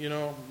see,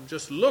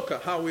 just look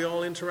at how we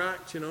all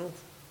interact, in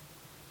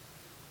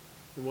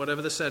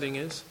whatever the setting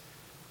is.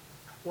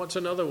 What's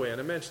another way?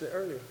 And I mentioned it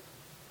earlier.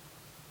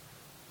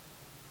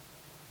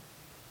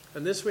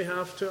 And this we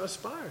have to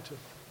aspire to.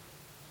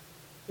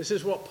 This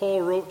is what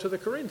Paul wrote to the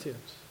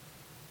Corinthians.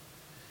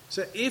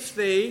 So if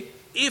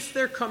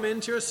there come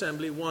into your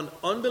assembly one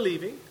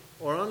unbelieving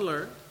or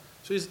unlearned,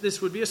 so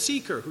this would be a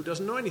seeker who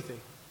doesn't know anything,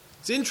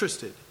 is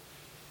interested,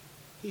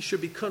 he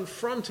should be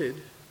confronted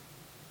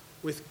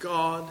with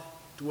God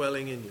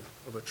dwelling in you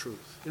of a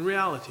truth, in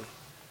reality.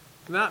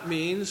 And that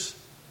means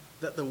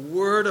that the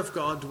Word of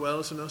God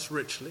dwells in us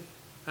richly,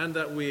 and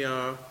that we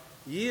are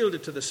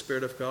yielded to the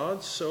Spirit of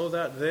God, so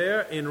that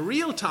there, in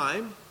real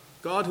time,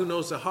 God, who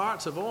knows the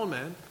hearts of all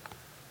men,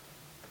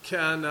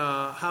 can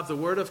have the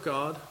Word of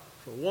God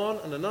for one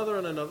and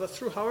another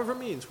through however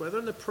means, whether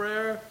in the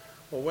prayer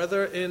or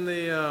whether in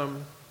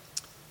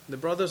the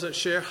brothers that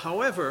share,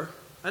 however,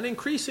 and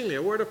increasingly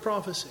a word of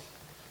prophecy,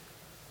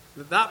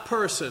 that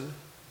person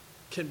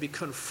can be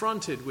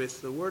confronted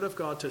with the Word of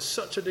God to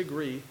such a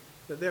degree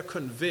that they're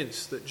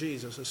convinced that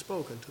Jesus has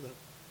spoken to them.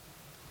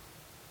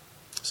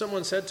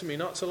 Someone said to me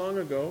not so long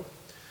ago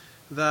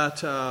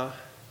that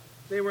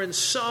they were in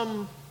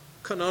some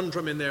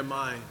conundrum in their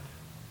mind.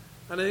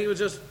 And I think it was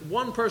just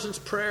one person's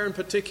prayer in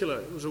particular.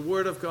 It was a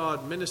word of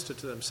God ministered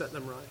to them, set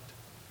them right.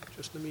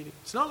 Just in the meeting.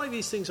 It's not like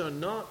these things are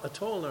not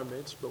at all in our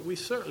midst, but we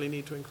certainly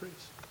need to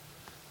increase.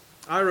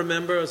 I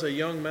remember as a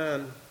young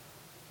man,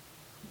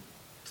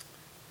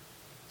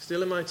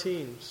 still in my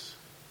teens,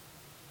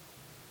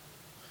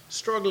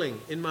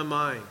 struggling in my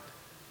mind.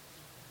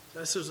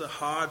 This was a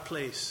hard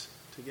place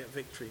to get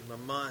victory, my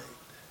mind.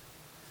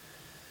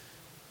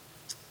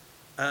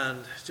 And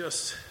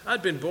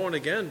I'd been born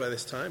again by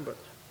this time, but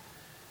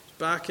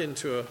back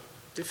into a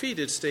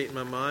defeated state in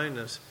my mind.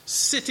 I was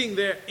sitting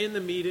there in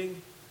the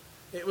meeting.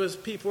 It was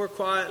people were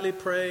quietly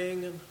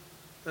praying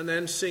and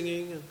then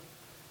singing and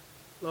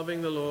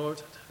loving the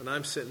Lord. And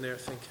I'm sitting there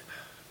thinking,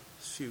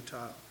 it's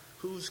futile.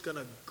 Who's going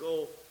to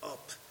go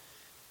up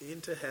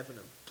into heaven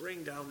and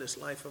bring down this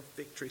life of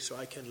victory so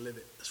I can live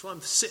it? So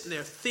I'm sitting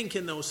there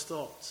thinking those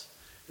thoughts.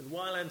 And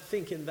while I'm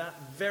thinking that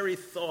very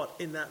thought,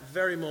 in that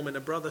very moment, a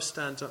brother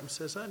stands up and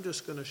says, I'm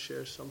just going to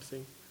share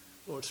something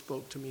the Lord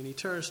spoke to me. And he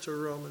turns to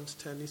Romans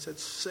 10. He said,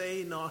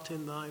 say not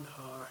in thine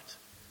heart,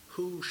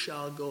 who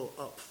shall go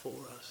up for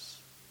us?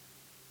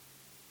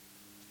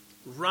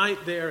 Right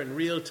there in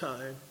real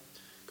time,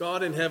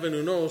 God in heaven,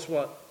 who knows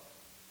what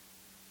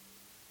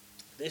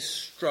this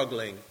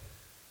struggling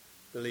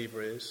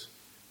believer is,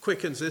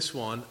 quickens this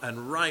one,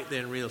 and right there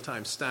in real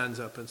time stands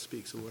up and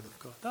speaks the word of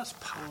God. That's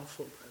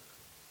powerful, brethren.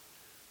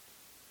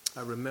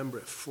 I remember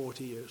it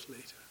 40 years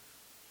later.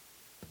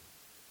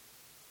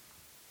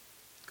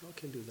 God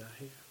can do that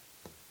here.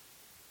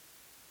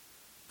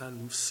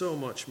 And so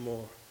much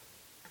more.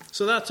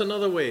 So that's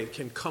another way it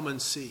can come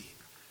and see.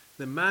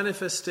 The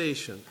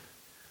manifestation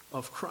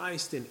of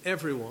Christ in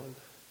everyone.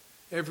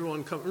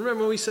 Everyone come.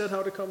 Remember we said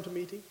how to come to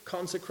meeting?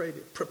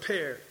 Consecrated,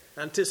 prepared,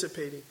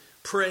 anticipating,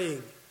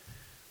 praying,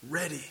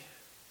 ready.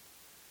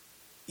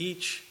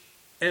 Each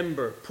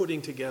ember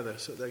putting together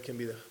so there can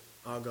be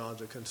our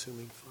God's a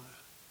consuming fire.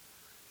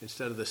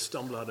 Instead of the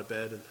stumble out of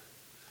bed and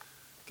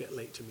get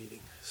late to meeting.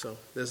 So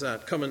there's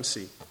that. Come and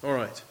see. All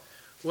right.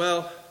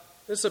 Well,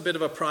 this is a bit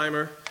of a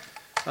primer.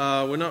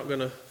 We're not going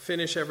to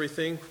finish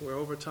everything. We're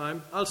over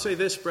time. I'll say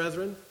this,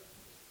 brethren.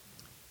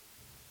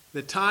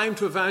 The time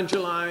to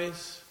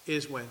evangelize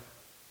is when?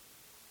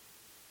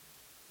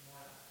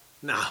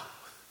 Now.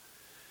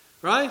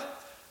 Right?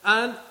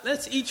 And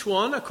let's each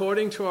one,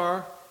 according to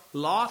our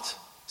lot,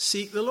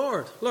 seek the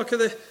Lord. Look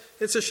at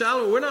it's a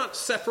shallow. We're not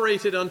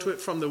separated unto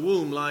it from the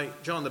womb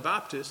like John the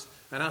Baptist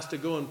and has to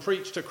go and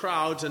preach to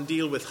crowds and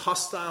deal with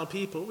hostile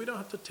people. We don't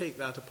have to take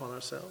that upon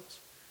ourselves.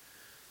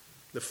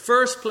 The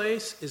first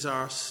place is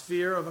our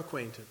sphere of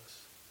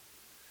acquaintance.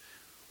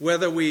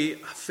 Whether we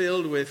are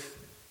filled with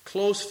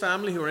close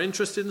family who are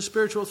interested in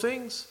spiritual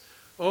things,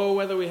 or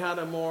whether we had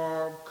a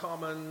more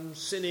common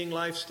sinning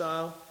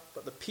lifestyle,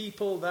 but the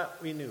people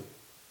that we knew,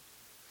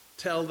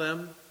 tell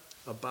them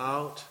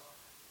about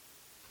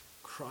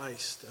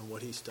Christ and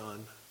what he's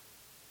done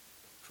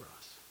for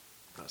us.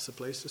 That's the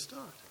place to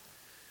start.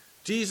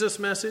 Jesus'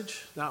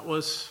 message, that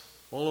was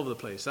all over the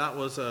place. That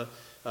was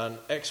an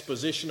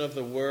exposition of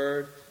the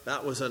word.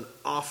 That was an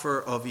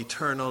offer of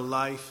eternal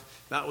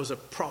life. That was a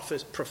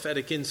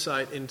prophetic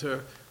insight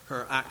into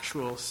her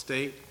actual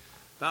state.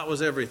 That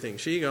was everything.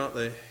 She got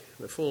the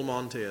full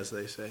Monty, as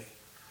they say.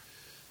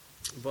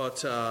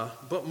 But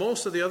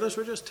most of the others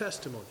were just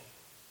testimony.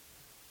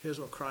 Here's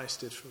what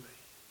Christ did for me.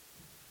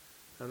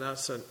 And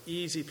that's an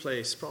easy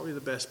place, probably the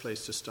best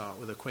place to start,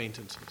 with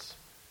acquaintances.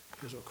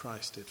 Here's what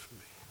Christ did for me.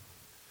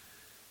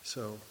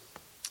 So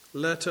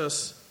let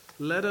us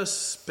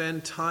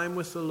spend time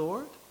with the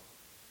Lord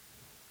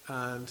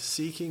and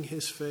seeking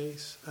his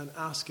face and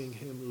asking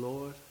him,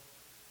 Lord,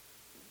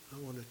 I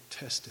want to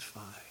testify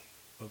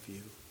of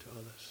you to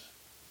others.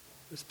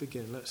 Let's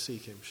begin. Let's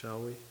seek him, shall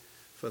we?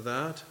 For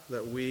that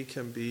we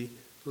can be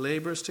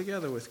laborers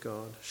together with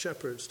God,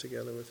 shepherds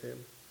together with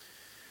him,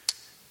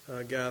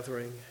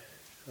 gathering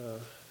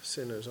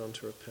sinners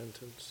unto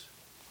repentance.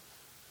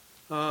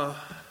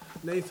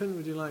 Nathan,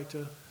 would you like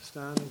to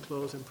stand and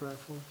close in prayer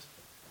for us?